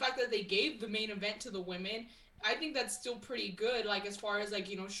it, and the fact that they gave the main event to the women, I think that's still pretty good, like, as far as, like,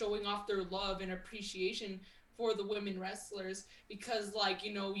 you know, showing off their love and appreciation for the women wrestlers, because, like,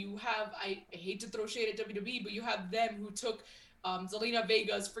 you know, you have, I hate to throw shade at WWE, but you have them who took Zelina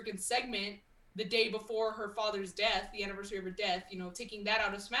Vega's freaking segment the day before her father's death, the anniversary of her death, you know, taking that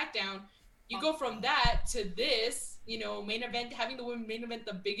out of SmackDown. You go from that to this, you know, main event, having the women main event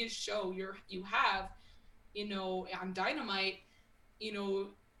the biggest show you have, you know, on Dynamite, you know,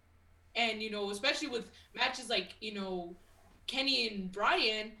 and, you know, especially with matches like, you know, Kenny and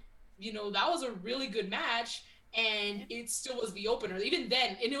Bryan, you know, that was a really good match, and it still was the opener. Even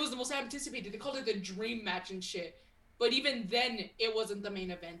then, and it was the most anticipated. They called it the dream match and shit. But even then, it wasn't the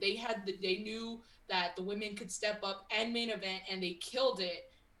main event. They knew that the women could step up and main event, and they killed it.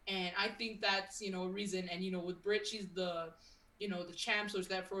 And I think that's, you know, a reason. And, you know, with Britt, she's the, you know, the champ, so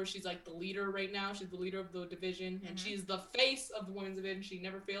therefore she's like the leader right now. She's the leader of the division, and she's the face of the women's division. She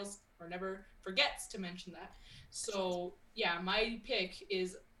never fails or never forgets to mention that. So yeah, my pick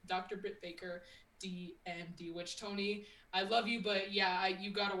is Dr. Britt Baker, DMD. Which, Tony, I love you, but yeah,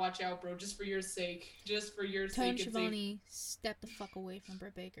 you gotta watch out, bro. Just for your sake. Just for your Tony sake. Schiavone, step the fuck away from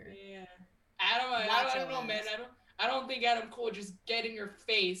Britt Baker. Yeah, I don't know, man. I don't think Adam Cole would just get in your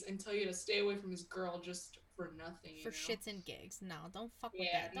face and tell you to stay away from his girl just for nothing. For shits and gigs. No, don't fuck with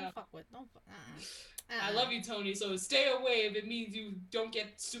that. Don't fuck with. I love you, Tony, so stay away if it means you don't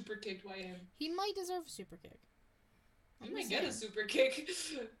get super kicked by him. He might deserve a super kick. He might get a super kick.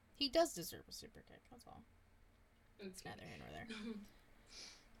 He does deserve a super kick, that's all. It's neither here nor there.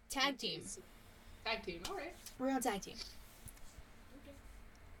 Tag team. Tag team, alright. We're on tag team. Okay.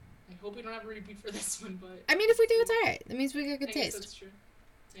 I hope we don't have a repeat for this one, but... I mean, if we do, it's alright. That means we get good taste. That's true.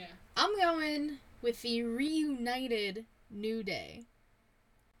 Yeah. I'm going with the reunited New Day.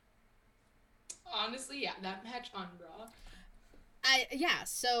 Honestly, yeah, that match on Raw.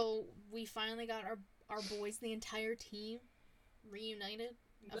 So we finally got our boys, the entire team, reunited.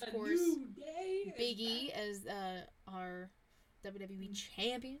 Of course, Big E as our WWE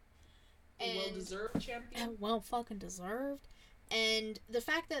champion. A well-deserved champion. Well fucking deserved. And the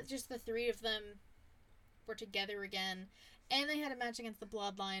fact that just the three of them were together again, and they had a match against the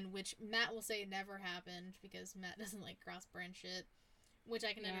Bloodline, which Matt will say never happened, because Matt doesn't like cross-brand shit, which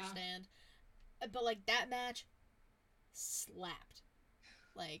I can understand. But, like, that match slapped.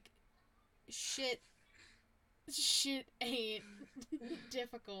 Like, shit ain't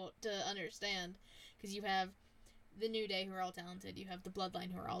difficult to understand, because you have the New Day, who are all talented, you have the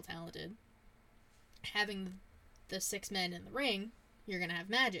Bloodline, who are all talented. Having the 6 men in the ring, you're gonna have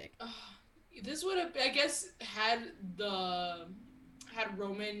magic. This would have, I guess, had had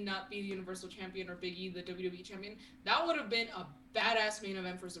Roman not be the Universal Champion or Big E the WWE Champion, that would have been a badass main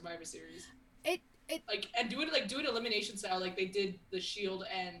event for Survivor Series. And do it elimination style like they did the Shield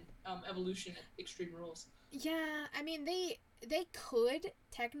and Evolution at Extreme Rules. Yeah, I mean they could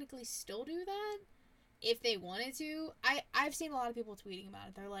technically still do that if they wanted to. I've seen a lot of people tweeting about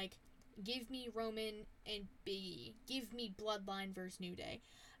it. They're like, give me Roman and Big E. Give me Bloodline versus New Day.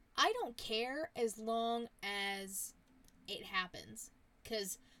 I don't care as long as it happens.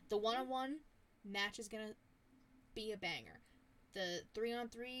 Because the 1-on-1 match is going to be a banger. The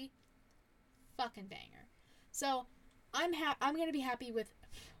 3-on-3, fucking banger. So, I'm going to be happy with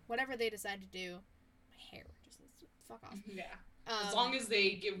whatever they decide to do. My hair just fuck off. Yeah. As long as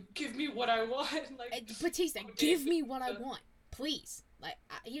they give me what I want. Like Batista, give me what I want. Please. Like,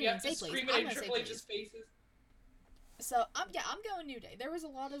 he didn't say please. I'm gonna say please. Faces. So, I'm going New Day. There was a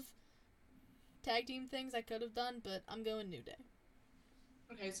lot of tag team things I could have done, but I'm going New Day.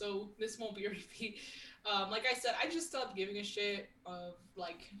 Okay, so this won't be a repeat. Like I said, I just stopped giving a shit of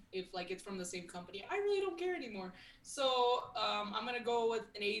like if like it's from the same company. I really don't care anymore. So I'm gonna go with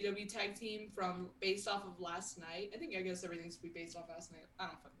an AEW tag team based off of last night. I guess everything's to be based off last night. I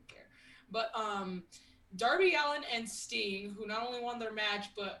don't fucking care. But Darby Allin and Sting, who not only won their match,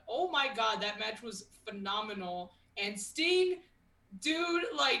 but oh my god, that match was phenomenal. And Sting, dude,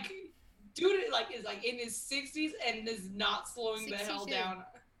 is like in his 60s and is not slowing 62. The hell down.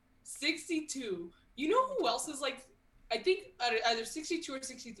 62. You know who else is like, I think either 62 or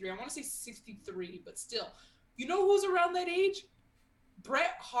 63. I want to say 63, but still. You know who's around that age?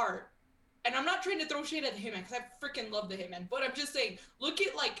 Bret Hart. And I'm not trying to throw shade at the Hitman because I freaking love the Hitman. But I'm just saying, look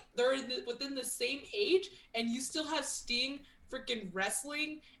at like they're within the same age and you still have Sting freaking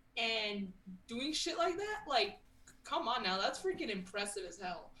wrestling and doing shit like that. Like, come on now. That's freaking impressive as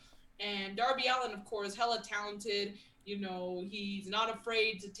hell. And Darby Allin, of course, hella talented. You know, he's not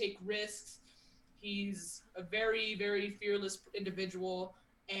afraid to take risks. He's a very, very fearless individual.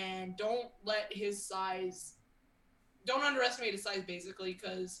 And don't underestimate his size, basically,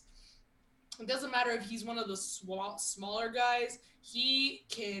 because it doesn't matter if he's one of the smaller guys. He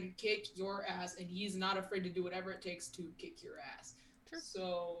can kick your ass, and he's not afraid to do whatever it takes to kick your ass. True.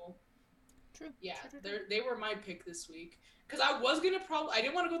 So, true. Yeah, true. They were my pick this week. Because I was going to I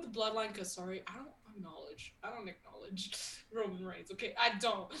didn't want to go with the Bloodline because, sorry, I don't acknowledge Roman Reigns, okay? I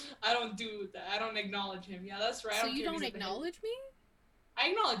don't do that. I don't acknowledge him. Yeah, that's right. So you don't acknowledge me? I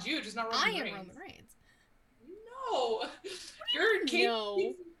acknowledge you, just not Roman Reigns. I am Roman Reigns. No. You're Kate.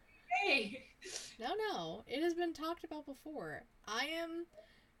 No. Hey. No. It has been talked about before. I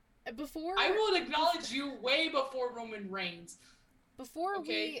will acknowledge you way before Roman Reigns. Before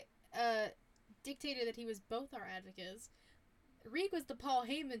we dictated that he was both our advocates, Reek was the Paul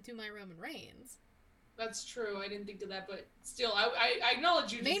Heyman to my Roman Reigns. That's true. I didn't think of that, but still, I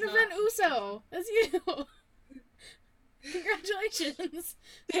acknowledge you. Main event Uso. That's you. Congratulations.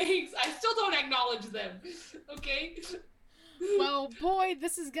 Thanks. I still don't acknowledge them. Okay? Well, boy,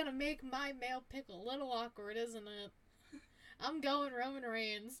 this is gonna make my male pick a little awkward, isn't it? I'm going Roman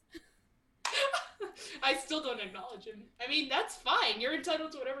Reigns. I still don't acknowledge him. I mean, that's fine. You're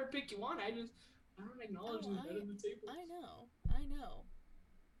entitled to whatever pick you want. I don't acknowledge him at the table. I know.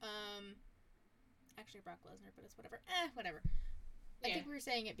 Actually Brock Lesnar, but it's whatever. Whatever. Yeah. I think we were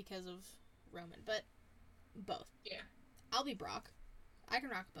saying it because of Roman, but both. Yeah. I'll be Brock. I can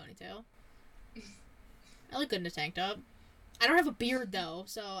rock a ponytail. I look good in a tank top. I don't have a beard, though,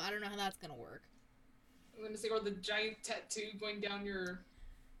 so I don't know how that's gonna work. I'm gonna say, or the giant tattoo going down your...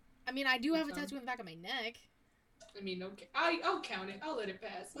 I mean, I do have a tattoo on the back of my neck. I mean, okay. I'll count it. I'll let it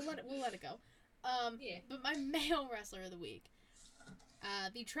pass. We'll let it go. Yeah. But my male wrestler of the week,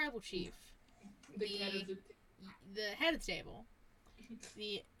 the tribal chief, the head of the table,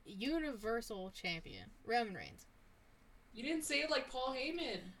 the Universal Champion, Roman Reigns. You didn't say it like Paul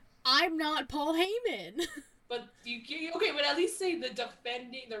Heyman. I'm not Paul Heyman. But but at least say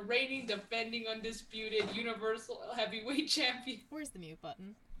the reigning, defending, undisputed Universal Heavyweight Champion. Where's the mute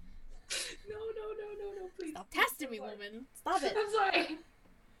button? No, please. Stop testing me, woman. Stop it. I'm sorry.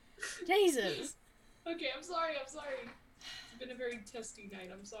 Jesus. Okay, I'm sorry. It's been a very testy night.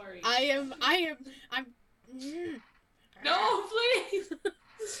 I'm sorry. I'm. No, please.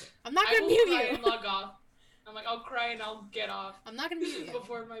 I'm not gonna mute you. I will cry and log off. I'm like, I'll cry and I'll get off. I'm not gonna mute you.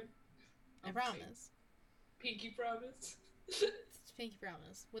 Before my... I promise. Pinky promise? It's pinky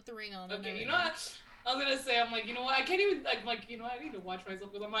promise. With the ring on. Okay, you know what? I was gonna say, I'm like, you know what? I can't even, like, you know what? I need to watch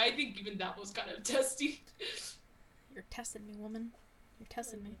myself because I think even that was kind of testy. You're testing me, woman. You're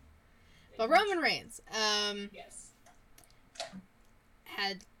testing me. But Roman Reigns, yes,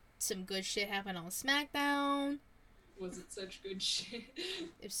 had some good shit happen on SmackDown. Was it such good shit?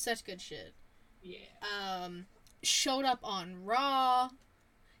 It was such good shit. Yeah. Showed up on Raw.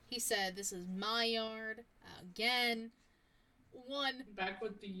 He said, "This is my yard." Again. Won Back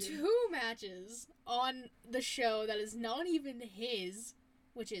with the 2 matches on the show that is not even his,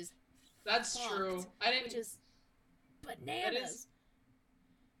 which is That's fucked, true. which is bananas.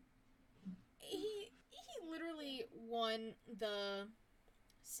 He literally won the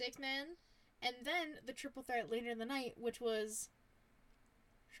 6-man and then the triple threat later in the night, which was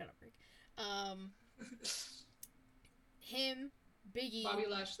shut up, Rick. Him, Biggie,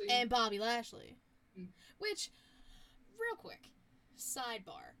 and Bobby Lashley. Which, real quick,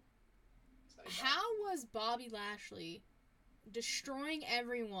 sidebar. How was Bobby Lashley destroying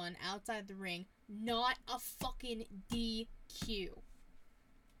everyone outside the ring not a fucking DQ?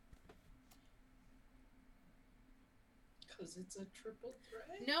 Because it's a triple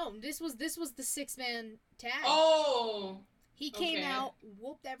threat? No, this was the 6-man tag. Oh! He came out,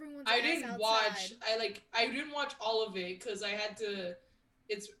 whooped everyone's I ass didn't outside. watch. I didn't watch all of it because I had to.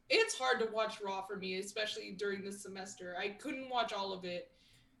 It's hard to watch Raw for me, especially during this semester. I couldn't watch all of it.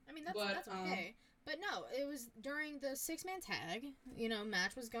 I mean, that's okay. But no, it was during the 6-man tag.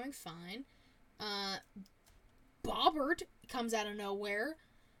 Match was going fine. Bobbert comes out of nowhere,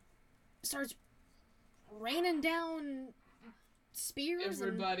 starts raining down spears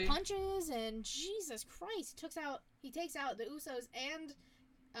and punches, and Jesus Christ, he takes out the Usos and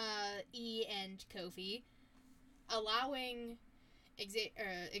E and Kofi, allowing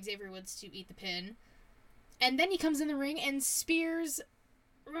Xavier Woods to eat the pin, and then he comes in the ring and spears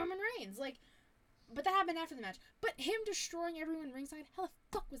Roman Reigns. But that happened after the match. But him destroying everyone ringside, how the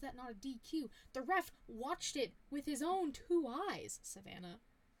fuck was that not a DQ? The ref watched it with his own 2 eyes, Savannah.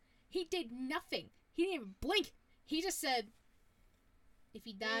 He did nothing. He didn't even blink. He just said, if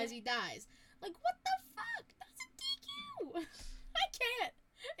he dies, he dies. What the fuck? That's a DQ. I can't.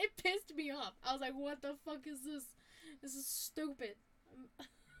 It pissed me off. I was like, what the fuck is this? This is stupid.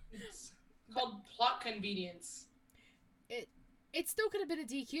 It's called plot convenience. It still could have been a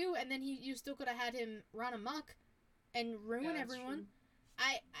DQ, and then you still could have had him run amok and ruin everyone. True.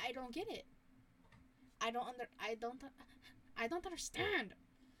 I don't get it. I don't understand.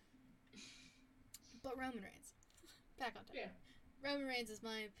 But Roman Reigns, back on topic. Yeah. Roman Reigns is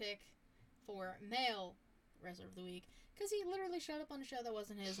my pick for male wrestler of the week because he literally showed up on a show that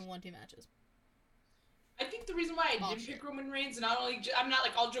wasn't his and won 2 matches. I think the reason why I did pick Roman Reigns, and I'm not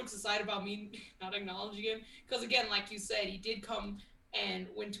all jokes aside about me not acknowledging him, because again, like you said, he did come and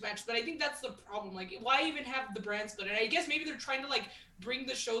win 2 matches, but I think that's the problem. Why even have the brand split? And I guess maybe they're trying to bring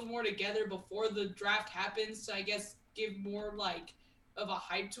the shows more together before the draft happens to, I guess, give more of a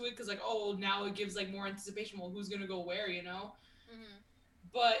hype to it, because now it gives more anticipation. Well, who's gonna go where, Mm-hmm.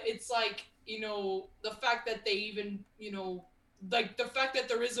 But it's the fact that they even the fact that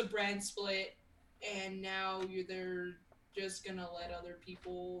there is a brand split. And now they're just gonna let other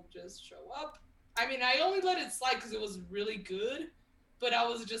people just show up. I mean, I only let it slide because it was really good, but I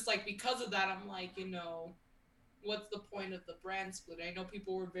was just because of that, I'm what's the point of the brand split? I know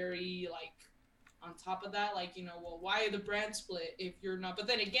people were very on top of that, well, why the brand split if you're not? But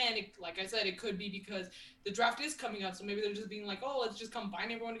then again, like I said, it could be because the draft is coming up, so maybe they're just being let's just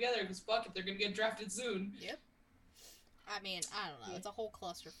combine everyone together because fuck it, they're gonna get drafted soon. Yep. I mean, I don't know. It's a whole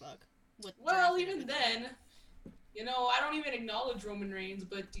clusterfuck. Well, even then, I don't even acknowledge Roman Reigns,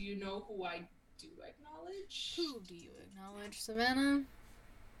 but do you know who I do acknowledge? Who do you acknowledge, Savannah?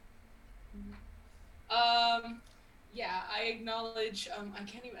 Yeah, I acknowledge,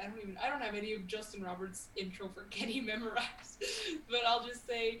 I don't have any of Justin Roberts' intro for Kenny memorized, but I'll just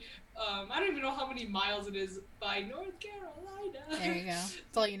say, I don't even know how many miles it is by North Carolina. There you go. That's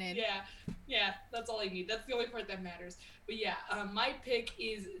all you need. Yeah, that's all I need. That's the only part that matters. But yeah, my pick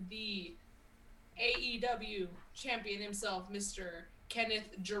is the AEW champion himself, Mr. Kenneth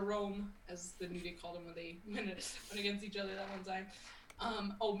Jerome, as the New Day called him when they went against each other that one time.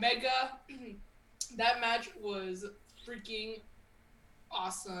 Omega, that match was freaking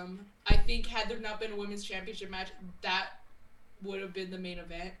awesome. I think had there not been a women's championship match, that would have been the main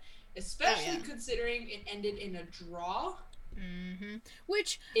event, especially considering it ended in a draw. Mm-hmm.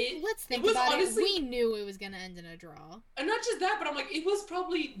 Which, let's think about honestly, it. We knew it was going to end in a draw. And not just that, but I'm it was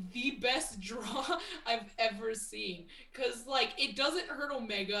probably the best draw I've ever seen. Because, it doesn't hurt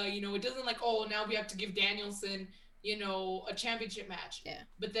Omega, it doesn't now we have to give Danielson, a championship match. Yeah.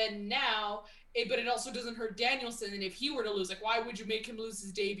 But then now, but it also doesn't hurt Danielson. And if he were to lose, why would you make him lose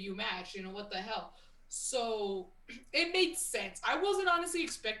his debut match? What the hell? So, it made sense. I wasn't honestly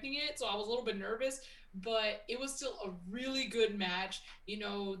expecting it, so I was a little bit nervous, but it was still a really good match. You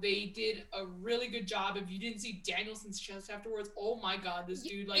know, they did a really good job. If you didn't see Danielson's chest afterwards, oh my god, this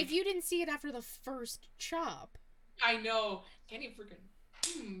dude, like, if you didn't see it after the first chop. I know, Kenny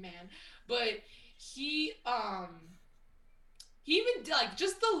freaking man, but he he even did, like,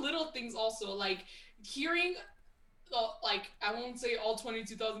 just the little things also, like hearing like, I won't say all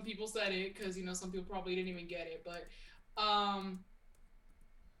 22,000 people said it because, you know, some people probably didn't even get it, but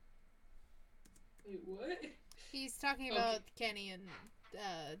wait, what? He's talking about Kenny and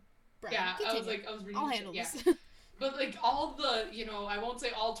Brian. Yeah, Continue. I was reading. I'll handle this. But like all the, you know, I won't say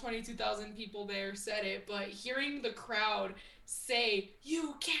all 22,000 people there said it, but hearing the crowd say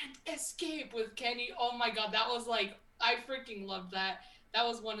 "You can't escape" with Kenny, oh my god, that was like, I freaking loved that. That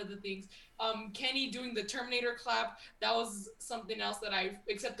was one of the things. Kenny doing the Terminator clap, that was something else that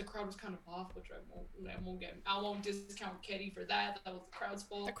except the crowd was kind of off, which I won't discount Kenny for that. That was the crowd's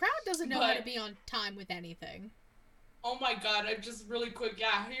fault. The crowd doesn't know how to be on time with anything. Oh my god, I just really quick,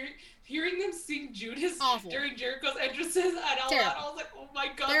 yeah, hearing them sing Judas Awful. During Jericho's entrances at all that, I was like, oh my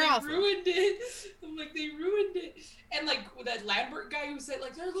god, They're they awful. ruined it. I'm like, they ruined it. And like that Lambert guy who said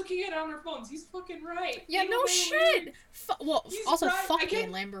like they're looking at it on their phones, he's fucking right. Yeah, no shit. Well, he's also right. fuck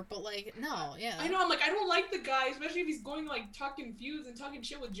Dan Lambert, but like, no, yeah. I know, I'm like, I don't like the guy, especially if he's going like talking feuds and talking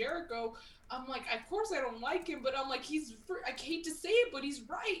shit with Jericho. I'm like, of course I don't like him, but I'm like, I hate to say it, but he's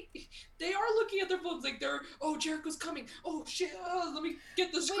right. They are looking at their phones like they're, oh, Jericho's coming. Oh shit, let me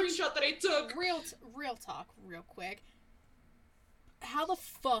get the screenshot that I took. Real talk, real quick. How the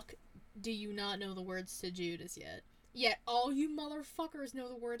fuck do you not know the words to Judas yet? Yet all you motherfuckers know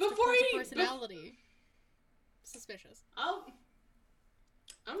the words to Cult of Personality. Suspicious. I'm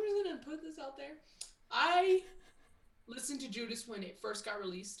just gonna put this out there. I listened to Judas when it first got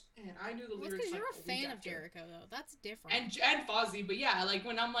released, and I knew the lyrics. Because you're a fan of Jericho, though. That's different. And Fozzy, but yeah, like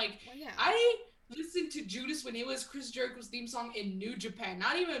when I'm like, well, yeah. I listened to Judas when it was Chris Jericho's theme song in New Japan,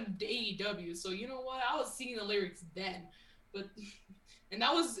 not even AEW. So you know what? I was singing the lyrics then, but and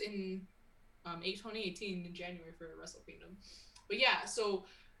that was in 2018 in January for Wrestle Kingdom. But yeah, so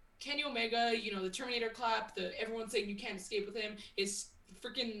Kenny Omega, you know, the Terminator clap, everyone saying you can't escape with him, is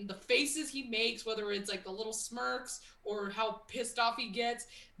freaking the faces he makes, whether it's like the little smirks or how pissed off he gets,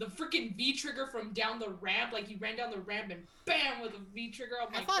 the freaking V trigger from down the ramp, like he ran down the ramp and bam with a V trigger.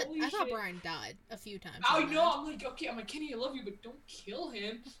 I thought Brian died a few times. I know. I'm like, okay, I'm like, Kenny, I love you, but don't kill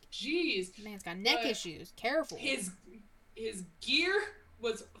him. Jeez. Man's got neck issues. Careful. His gear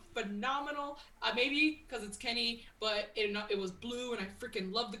was phenomenal. Maybe because it's Kenny, but it was blue, and I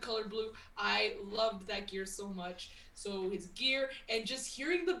freaking loved the color blue. I loved that gear so much. So his gear, and just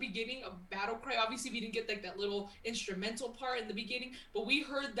hearing the beginning of Battle Cry. Obviously, we didn't get like that little instrumental part in the beginning, but we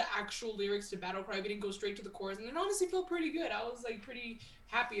heard the actual lyrics to Battle Cry. We didn't go straight to the chorus, and it honestly felt pretty good. I was like pretty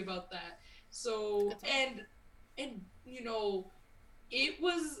happy about that. So and you know, it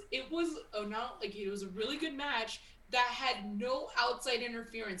was a really good match that had no outside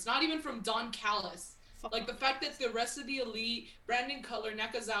interference, not even from Don Callis. Like the fact that the rest of the Elite, Brandon Cutler,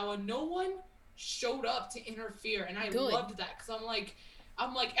 Nakazawa, no one showed up to interfere, and I loved that because I'm like,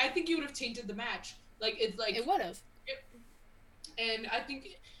 I think it would have tainted the match. Like it's like it would have, and I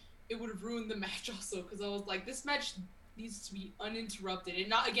think it would have ruined the match also because I was like, this match needs to be uninterrupted, and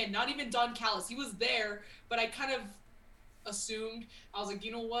not even Don Callis. He was there, but I kind of assumed, I was like,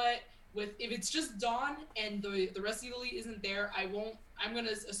 you know what? If it's just Dawn and the rest of the Elite isn't there, I'm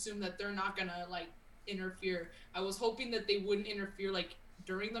gonna assume that they're not gonna like interfere. I was hoping that they wouldn't interfere like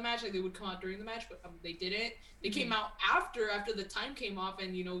during the match, like they would come out during the match, but they didn't. They came out after the time came off,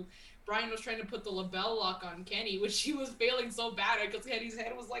 and you know, Brian was trying to put the label lock on Kenny, which he was failing so bad at because Kenny's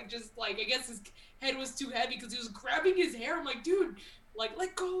head was like just like, I guess his head was too heavy because he was grabbing his hair. I'm like, dude, like,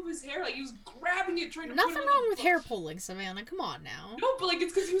 let go of his hair. Like, he was grabbing it, trying to Nothing wrong with hair pulling, Savannah. Come on now. No, but, like,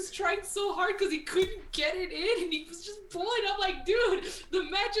 it's because he was trying so hard because he couldn't get it in, and he was just pulling. I'm like, dude, the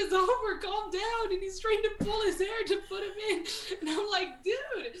match is over. Calm down. And he's trying to pull his hair to put him in. And I'm like,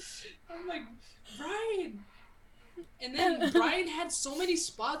 dude. I'm like, Brian. And then Brian had so many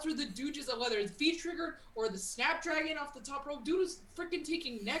spots where the dude just, whether it's V-trigger or the Snapdragon off the top rope, dude was freaking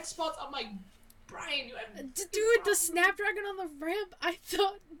taking neck spots. I'm like, Brian, you have dude, the Snapdragon on the ramp, I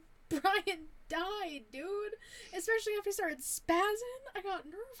thought Brian died, dude. Especially after he started spazzing. I got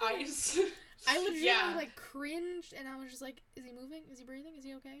nervous. I legitimately like cringed, and I was just like, is he moving? Is he breathing? Is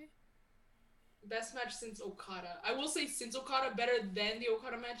he okay? Best match since Okada. I will say since Okada, better than the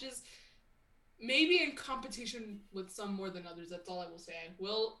Okada matches. Maybe in competition with some more than others. That's all I will say.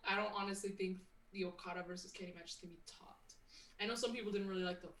 I don't honestly think the Okada versus Kenny match is going to be topped. I know some people didn't really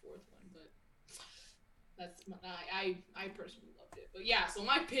like the fourth one, but I personally loved it. But yeah, so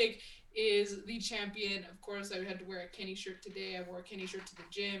my pick is the champion. Of course, I had to wear a Kenny shirt today. I wore a Kenny shirt to the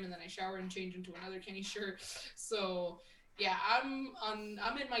gym, and then I showered and changed into another Kenny shirt. So yeah, I'm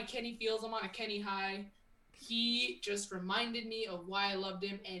in my Kenny feels. I'm on a Kenny high. He just reminded me of why I loved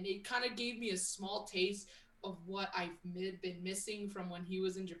him, and it kind of gave me a small taste of what I've been missing from when he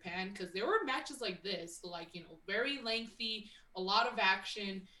was in Japan, because there were matches like this, like, very lengthy, a lot of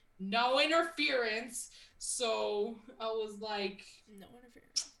action, no interference. So I was like, no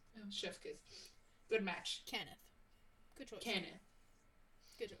interference. Oh, chef kiss. Good match. Kenneth. Good choice. Kenneth.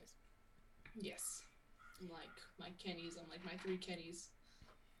 Good choice. Yes. I'm like my Kennys. I'm like my 3 Kennys.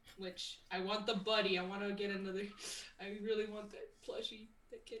 Which I want the buddy. I want to get another. I really want that plushie,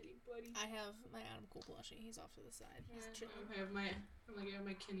 that Kenny buddy. I have my Adam Cole plushie. He's off to the side. He's chilling. I have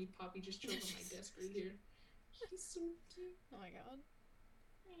my Kenny Poppy just chilling on my desk right here. He's so cute. Oh my god.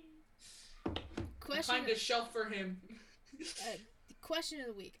 Question. Find a shelf for him. Question of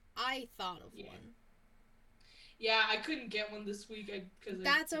the week. I thought of one. Yeah, I couldn't get one this week.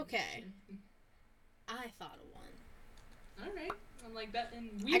 That's okay. I thought of one. All right. I'm like that,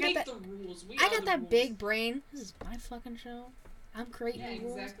 and we make the rules. I got that big brain. This is my fucking show. I'm creating the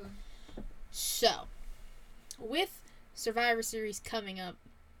rules. Exactly. So, with Survivor Series coming up,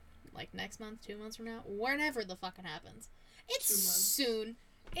 like next month, 2 months from now, whenever the fucking happens, it's soon.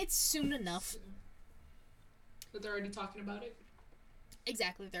 It's soon enough. But they're already talking about it.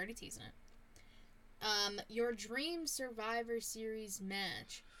 Exactly, they're already teasing it. Your dream Survivor Series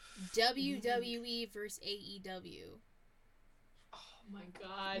match, WWE versus AEW. Oh my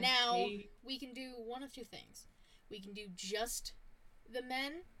god. Now, we can do one of two things. We can do just the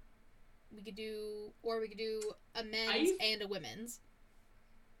men. We could do a men's and a women's.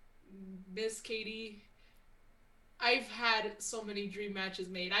 Miss Katie, I've had so many dream matches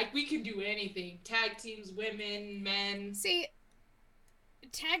made. We can do anything. Tag teams, women, men. See,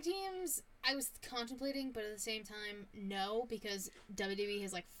 tag teams, I was contemplating, but at the same time, no, because WWE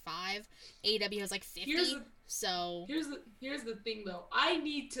has like 5, AEW has like 50. Here's the thing though. I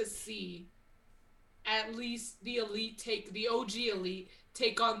need to see at least the OG Elite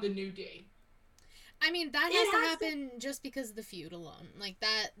take on the New Day. I mean, that has to happen just because of the feud alone. Like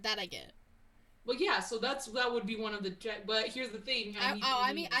that I get. Well, yeah, so that would be one of the. But here's the thing.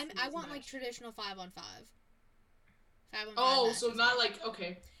 I want like traditional 5-on-5. 5-on-5. Oh, matches. so not like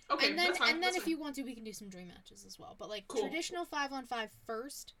okay. And then, that's fine, if you want to, we can do some dream matches as well. But like traditional 5-on-5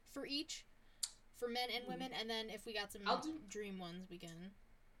 first for each, for men and women, and then if we got some dream ones, we can.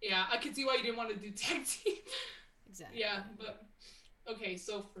 Yeah, I can see why you didn't want to do tag team. Exactly. Yeah, but okay,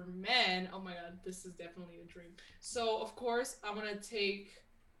 so for men, oh my god, this is definitely a dream. So of course I'm gonna take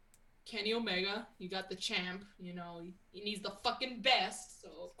Kenny Omega. You got the champ. He needs the fucking best. So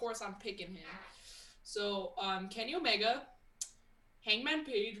of course I'm picking him. So Kenny Omega. Hangman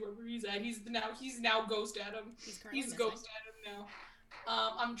Page, wherever he's at, he's now Ghost Adam. He's Ghost Adam now.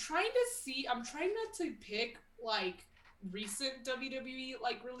 I'm trying not to pick like recent WWE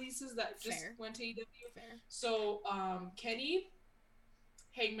like releases that just went to AEW. Fair. So Kenny,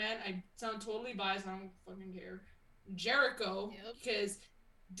 Hangman, I sound totally biased, I don't fucking care. Jericho, because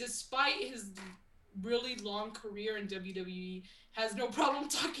despite his really long career in WWE, has no problem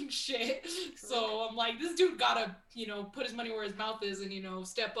talking shit. True. So I'm like, this dude gotta, put his money where his mouth is and,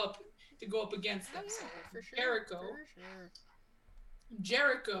 step up to go up against them. So for sure.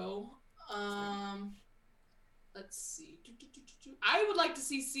 Jericho, let's see. I would like to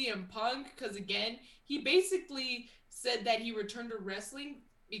see CM Punk, because again, he basically said that he returned to wrestling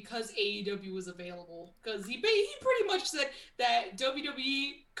because AEW was available. Because he pretty much said that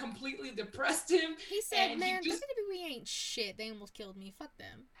WWE completely depressed him. He said, man, WWE ain't shit. They almost killed me. Fuck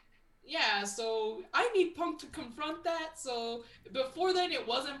them. Yeah, so I need Punk to confront that. So before then, it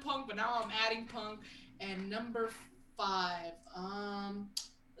wasn't Punk, but now I'm adding Punk. And number 5,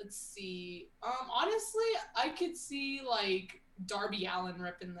 let's see. Honestly, I could see, like, Darby Allin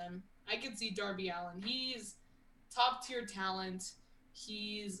repping them. I could see Darby Allin. He's top-tier talent.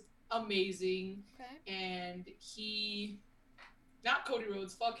 He's amazing. Okay. And not Cody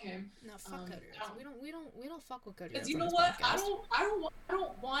Rhodes, fuck him. No, fuck Cody Rhodes. We don't fuck with Cody Rhodes. You know what? I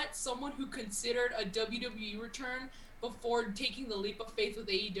don't want someone who considered a WWE return before taking the leap of faith with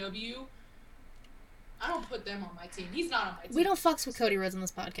AEW. I don't put them on my team. He's not on my team. We don't fucks with Cody Rhodes on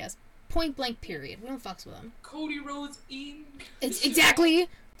this podcast. Point blank, period. We don't fucks with him. Cody Rhodes It's exactly.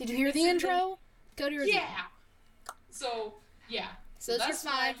 Did you hear the intro? Cody Rhodes. Yeah. So, yeah. So that's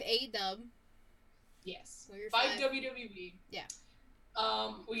your 5 AEW. Yes. 5 WWE. Yeah.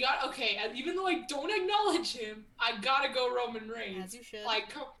 We got okay, and even though I don't acknowledge him, I gotta go Roman Reigns. As you should.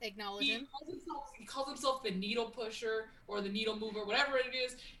 Like, Acknowledge him. He calls himself the needle pusher or the needle mover, whatever it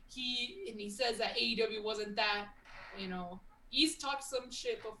is. He says that AEW wasn't that. You know, he's talked some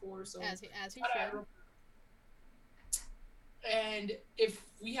shit before, so as he whatever. should. And if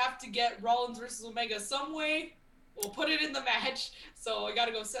we have to get Rollins versus Omega some way, we'll put it in the match. So I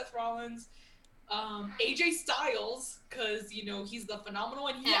gotta go Seth Rollins. AJ Styles, because, you know, he's the phenomenal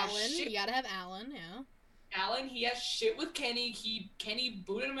one. You gotta have Alan, yeah. Alan, he has shit with Kenny. Kenny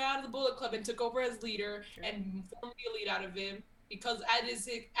booted him out of the Bullet Club and took over as leader and formed the Elite out of him because at his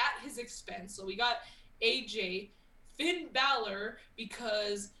expense. So we got AJ. Finn Balor,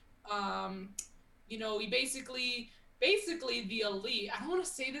 because, you know, he basically the Elite, I don't want to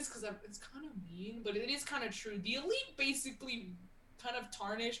say this because it's kind of mean, but it is kind of true. The Elite basically kind of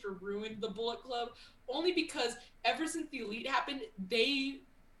tarnished or ruined the Bullet Club only because ever since the Elite happened, they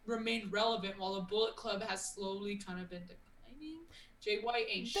remained relevant while the Bullet Club has slowly kind of been declining. Jay White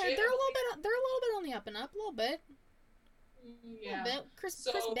ain't shit. They're a little bit on the up and up, a little bit. Yeah. A little bit. Chris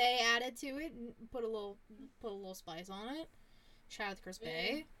Bay added to it and put a little spice on it. Shout out to Chris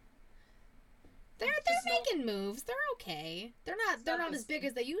Bay. They're making moves. They're okay. They're not as big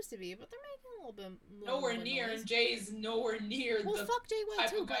as they used to be, but they're making a little bit. Nowhere near, and Jay's nowhere near. Well, fuck Jay White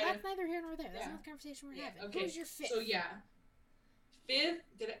too, but that's neither here nor there. That's not the conversation we're having. Okay. Who's your fifth? So fifth.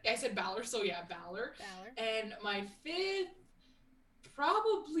 I said Balor, so yeah, Balor. And my fifth,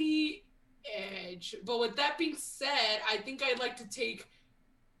 probably Edge. But with that being said, I think I'd like to take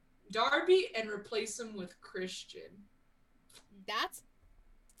Darby and replace him with Christian. That's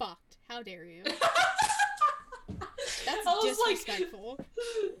fucked. How dare you? That's disrespectful.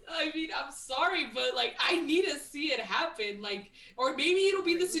 I mean, I'm sorry, but like, I need to see it happen. Like, or maybe it'll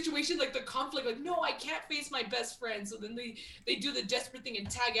be the situation, like the conflict. Like, no, I can't face my best friend. So then they do the desperate thing and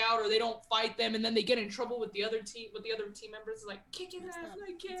tag out, or they don't fight them, and then they get in trouble with the other team members. It's like, kick his ass,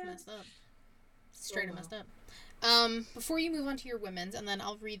 I can't. It's messed up. Straight up messed up. Before you move on to your women's, and then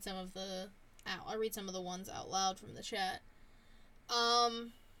I'll read some of the ones out loud from the chat.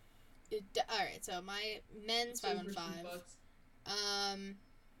 Alright, so my men's 5-on-5.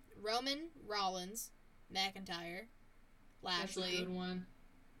 Roman, Rollins, McIntyre, Lashley. That's a good one.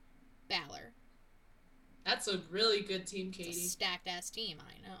 Balor. That's a really good team, Katie. It's a stacked ass team,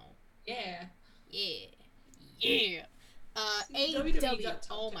 I know. Yeah. Yeah. AEW.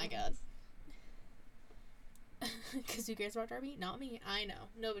 Oh my god. Because who cares about Darby? Not me. I know.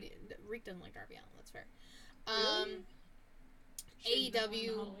 Nobody. Reek doesn't like Darby Allin. That's fair.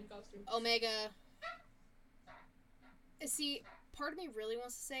 AEW, Omega. See, part of me really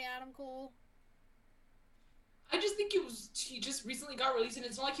wants to say Adam Cole. I just think he just recently got released, and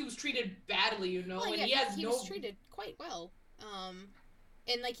it's not like he was treated badly, you know. Well, and yeah, he was treated quite well.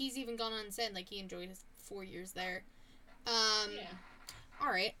 And like he's even gone on and said like he enjoyed his 4 years there. Yeah. All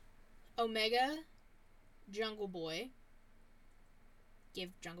right, Omega, Jungle Boy.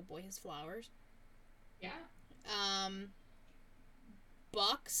 Give Jungle Boy his flowers. Yeah.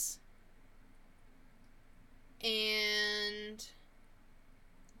 Bucks and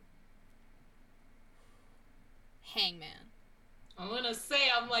Hangman. I'm gonna say,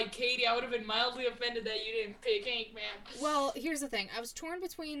 I'm like, Katie, I would have been mildly offended that you didn't pick Hangman. Well, here's the thing. I was torn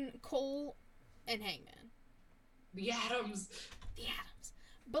between Cole and Hangman. The Adams.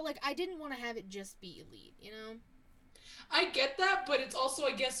 But, like, I didn't want to have it just be Elite, you know? I get that, but it's also,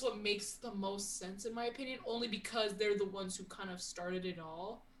 I guess, what makes the most sense, in my opinion, only because they're the ones who kind of started it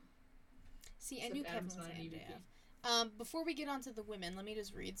all. See, I knew Kevin was MJF. Before we get on to the women, let me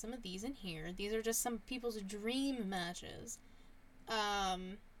just read some of these in here. These are just some people's dream matches.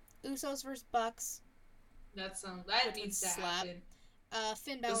 Usos versus Bucks. That needs to happen.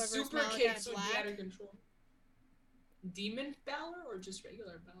 Finn Balor versus Malachi Black. Out of control. Demon Balor or just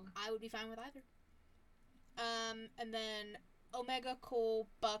regular Balor? I would be fine with either. And then Omega, Cole,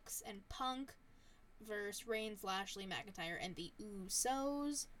 Bucks, and Punk versus Reigns, Lashley, McIntyre, and the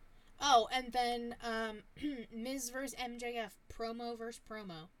Usos. Oh, and then Miz versus MJF, promo versus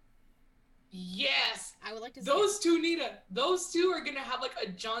promo. Yes, I would like to see those two are gonna have like a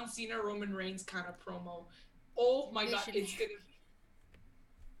John Cena Roman Reigns kind of promo. Oh my god, it's gonna.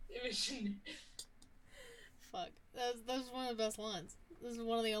 Fuck, that's one of the best lines. This is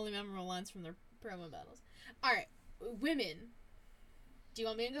one of the only memorable lines from their promo battles. All right, women. Do you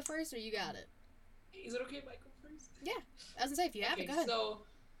want me to go first, or you got it? Is it okay if I go first? Yeah, I was gonna say if you have it, go ahead. So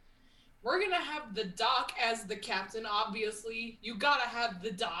we're gonna have the Doc as the captain. Obviously, you gotta have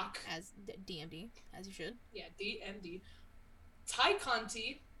the Doc as DMD, as you should. Yeah, DMD. Ty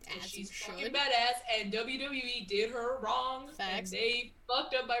Conti And As she's you fucking should. badass, and WWE did her wrong, Facts. and they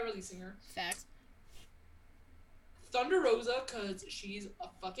fucked up by releasing her. Facts. Thunder Rosa, because she's a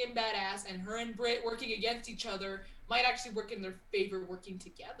fucking badass, and her and Britt working against each other might actually work in their favor working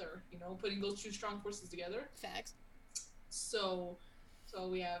together, you know, putting those two strong forces together. Facts. So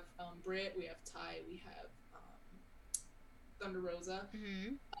we have Britt, we have Ty, we have Thunder Rosa.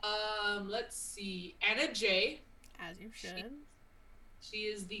 Mm-hmm. Let's see. Anna Jay. As you should. She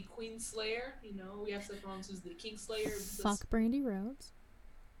is the Queen Slayer, you know. We have Seth Rollins who's the King Slayer. Fuck Brandy Rhodes.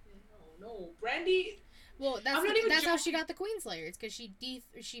 No. Brandy... Well, that's how she got the Queen Slayer. It's because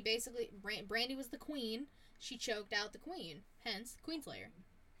she basically... Brandy was the queen. She choked out the queen. Hence, Queen Slayer.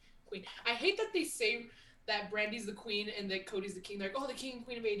 Queen. I hate that they say that Brandy's the queen and that Cody's the king. They're like, oh, the king and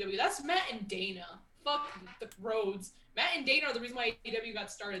queen of AEW. That's Matt and Dana. Fuck the Rhodes. Matt and Dana are the reason why AEW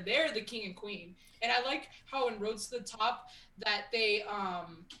got started. They're the king and queen. And I like how in Rhodes to the Top that they,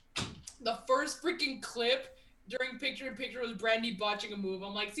 the first freaking clip during picture-in-picture was Brandy botching a move.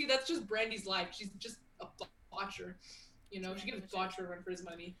 I'm like, see, that's just Brandy's life. She's just a botcher. You know, she gives Botcher a run for his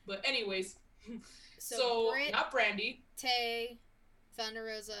money. But anyways, so Britt, not Brandy. Tay, Thunder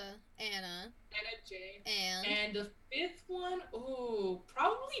Rosa, Anna Jay. And the fifth one, ooh,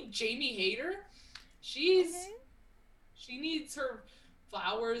 probably Jamie Hayter. She needs her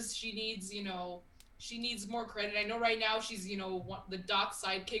flowers. She needs, you know, she needs more credit. I know right now she's, you know, the Doc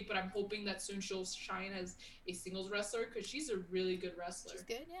sidekick, but I'm hoping that soon she'll shine as a singles wrestler because she's a really good wrestler. She's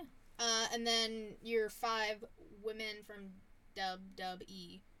good, yeah. And then your 5 women from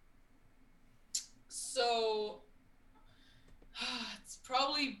WWE. So, it's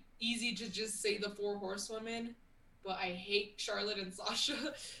probably easy to just say the 4 horsewomen, but I hate Charlotte and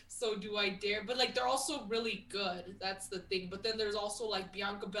Sasha, so do I dare? But, like, they're also really good. That's the thing. But then there's also, like,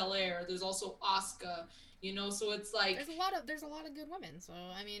 Bianca Belair. There's also Asuka, you know? So it's like... There's a lot of good women, so,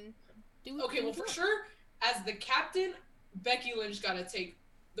 I mean... for sure, as the captain, Becky Lynch gotta take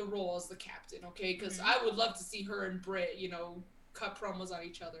the role as the captain, okay? Because I would love to see her and Britt, you know, cut promos on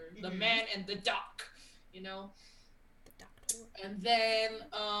each other. The man and the doc, you know? The doctor. And then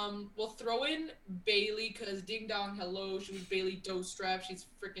we'll throw in Bayley, because Ding Dong Hello, she was Bayley Dostrap. She's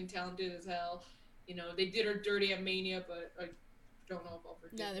freaking talented as hell. You know, they did her dirty at Mania, but I don't know if I'll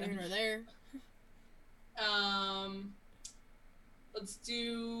forget neither here nor there. Let's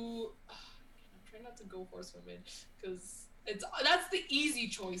do... I'm trying not to go horsewomen, because... that's the easy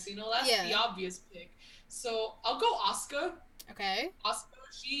choice, you know? That's the obvious pick. So, I'll go Asuka. Okay. Asuka,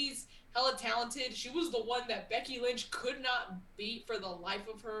 she's hella talented. She was the one that Becky Lynch could not beat for the life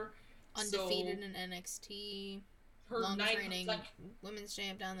of her. Undefeated in NXT. Her long training women's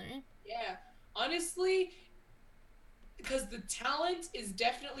champ down there. Yeah. Honestly, because the talent is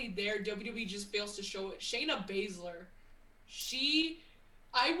definitely there, WWE just fails to show it. Shayna Baszler.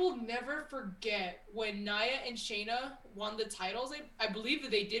 I will never forget when Nia and Shayna won the titles. I believe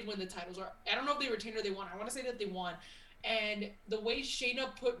that they did win the titles. Or I don't know if they retained or they won. I want to say that they won. And the way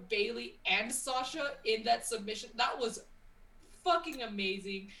Shayna put Bayley and Sasha in that submission, that was fucking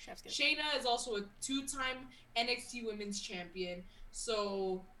amazing. Shayna is also a 2-time NXT Women's Champion.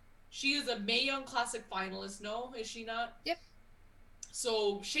 So she is a Mae Young Classic finalist. No, is she not? Yep.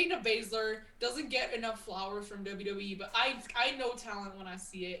 So Shayna Baszler doesn't get enough flowers from WWE, but I know talent when I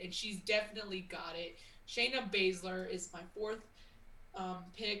see it, and she's definitely got it. Shayna Baszler is my 4th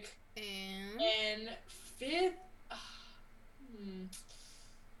pick. And 5th,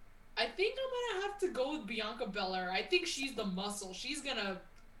 I think I'm gonna have to go with Bianca Belair. I think she's the muscle. She's gonna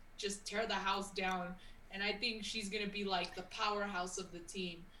just tear the house down, and I think she's gonna be like the powerhouse of the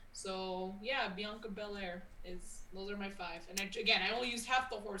team. So yeah, Bianca Belair those are my 5. And I only used half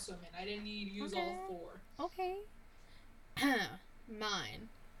the horsewomen. I didn't need to use all 4. Okay. Mine.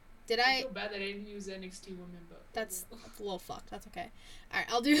 I feel bad that I didn't use NXT women, but that's a little fucked. That's okay. All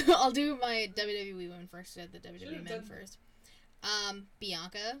right, I'll do my WWE women first. The WWE men first.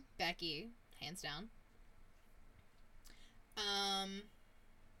 Bianca, Becky, hands down.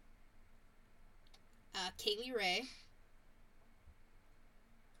 Kaylee Ray,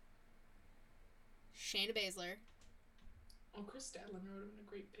 Shayna Baszler. Oh, Chris Statlander would have been a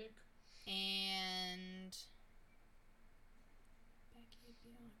great pick. And Becky,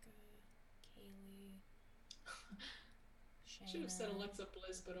 Bianca, Kaylee, Shayna. Should have said Alexa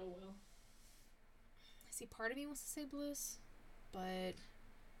Bliss, but oh well. See, part of me wants to say Bliss, but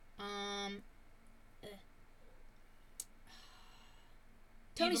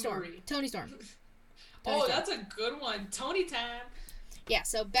Toni Storm. Toni Storm. That's a good one. Toni time. Yeah,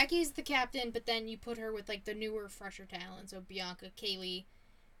 so Becky's the captain, but then you put her with, like, the newer, fresher talent. So Bianca, Kaylee,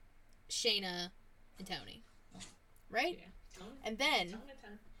 Shayna, and Toni. Right? Yeah. And then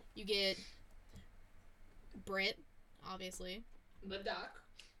You get Britt, obviously. The Doc.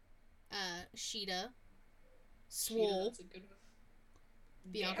 Sheeta. Swole. That's a good one.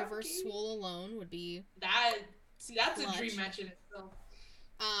 Bianca versus Swole alone would be that's clutch. A dream match in itself.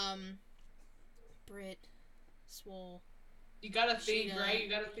 Britt, Swole. You gotta think, right? You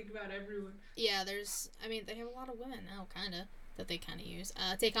gotta think about everyone. Yeah, they have a lot of women now, kinda, that they kinda use.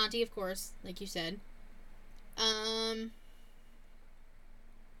 Tay Conti, of course, like you said.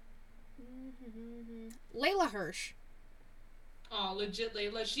 Layla Hirsch. Oh, legit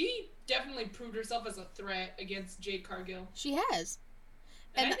Layla. She definitely proved herself as a threat against Jade Cargill. She has.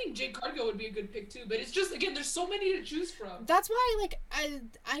 And I think Jade Cargill would be a good pick too, but it's just, again, there's so many to choose from. That's why, like,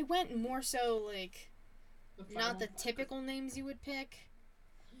 I went more so, like, not the typical names you would pick,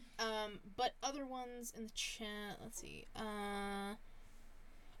 but other ones in the chat. Let's see.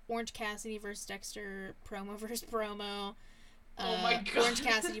 Orange Cassidy versus Dexter, promo versus promo. Oh my god. Orange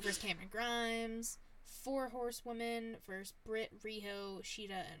Cassidy versus Cameron Grimes. 4 Horsewomen versus Britt, Riho,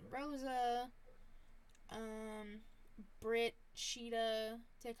 Sheeta, and Rosa. Britt, Sheeta,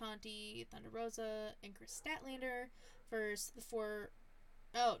 Tay Conti, Thunder Rosa, and Chris Statlander versus the 4.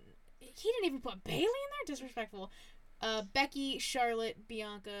 Oh, he didn't even put Bayley in there? Disrespectful. Becky, Charlotte,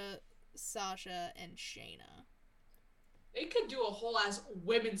 Bianca, Sasha, and Shayna. They could do a whole ass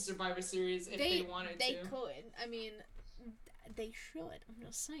women's Survivor Series if they wanted to. They could. I mean, they should. I'm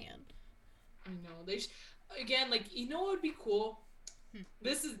just saying. I know. Again, like, you know what would be cool?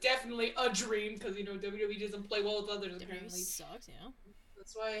 This is definitely a dream because, you know, WWE doesn't play well with others, apparently. WWE sucks, yeah.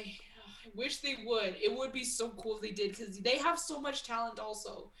 That's why I wish they would. It would be so cool if they did because they have so much talent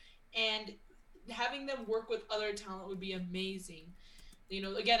also. And having them work with other talent would be amazing. You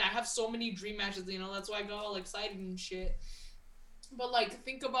know, again, I have so many dream matches, you know, that's why I got all excited and shit. But, like,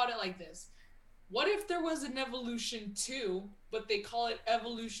 think about it like this. What if there was an Evolution 2, but they call it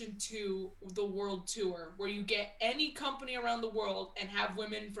Evolution 2 the World Tour, where you get any company around the world and have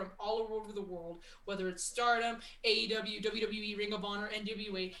women from all over the world, whether it's Stardom, AEW, WWE, Ring of Honor,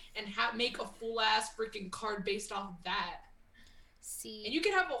 NWA, and make a full-ass freaking card based off of that. See. And you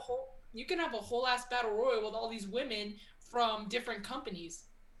can have a whole ass battle royal with all these women from different companies.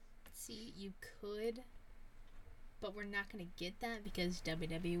 See, you could, but we're not gonna get that because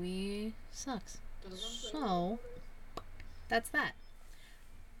WWE sucks. So that's that.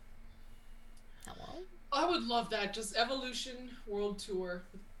 Hello? I would love that. Just Evolution World Tour.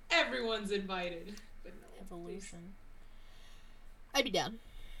 Everyone's invited. But no, Evolution. I'd be down.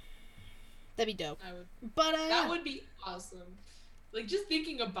 That'd be dope. I would. But that would be awesome. Like, just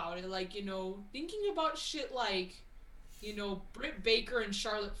thinking about it, like, you know, thinking about shit like, you know, Britt Baker and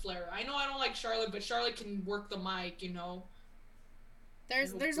Charlotte Flair. I know I don't like Charlotte, but Charlotte can work the mic, you know.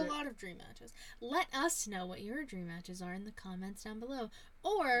 There's a lot of dream matches. Let us know what your dream matches are in the comments down below.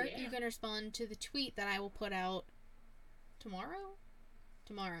 Or you can respond to the tweet that I will put out tomorrow.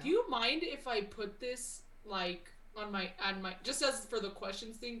 Do you mind if I put this, like, on my just as for the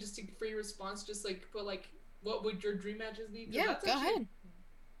questions thing, just to free response, just like put like what would your dream matches be? Yeah, go ahead.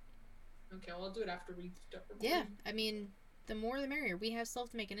 Okay, well, I'll do it after we start recording. Yeah, I mean, the more the merrier. We have still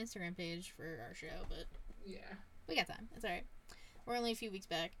have to make an Instagram page for our show, but yeah, we got time. It's all right. We're only a few weeks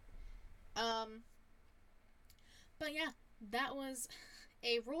back. But yeah, that was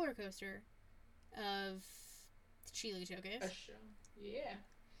a roller coaster of the Chile Showcase. A show. Yeah.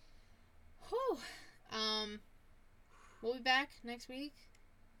 Whew. We'll be back next week.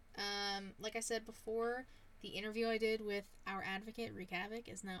 Like I said before, the interview I did with our advocate, Rick Havoc,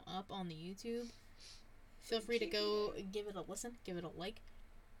 is now up on the YouTube. Feel free to go give it a listen, give it a like.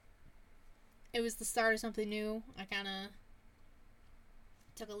 It was the start of something new. I kind of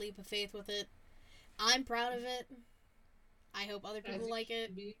took a leap of faith with it. I'm proud of it. I hope other people like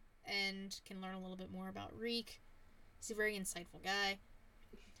it and can learn a little bit more about Reek. He's a very insightful guy.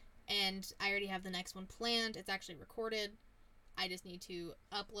 And I already have the next one planned. It's actually recorded. I just need to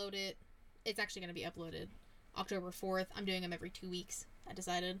upload it. It's actually going to be uploaded October 4th. I'm doing them every 2 weeks, I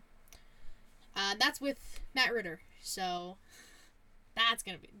decided. That's with Matt Ritter. So that's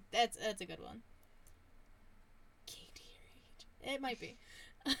going to be... That's a good one. KTRH. It might be.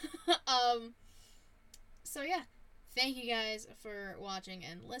 So yeah. Thank you guys for watching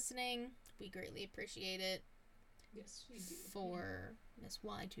and listening. We greatly appreciate it. Yes, we do. For Miss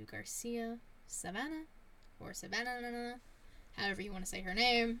Y2 Garcia, Savannah, or Savannah, however you want to say her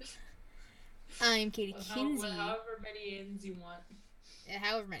name. I'm Katie Kinsey. However many ends you want.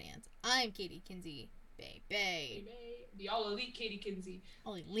 However many ends. I'm Katie Kinsey, Bay. The all elite Katie Kinsey.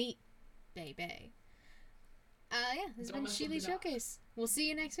 All elite, Bay. Yeah, this has been Chile Showcase. We'll see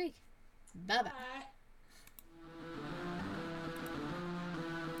you next week. Bye-bye. Bye.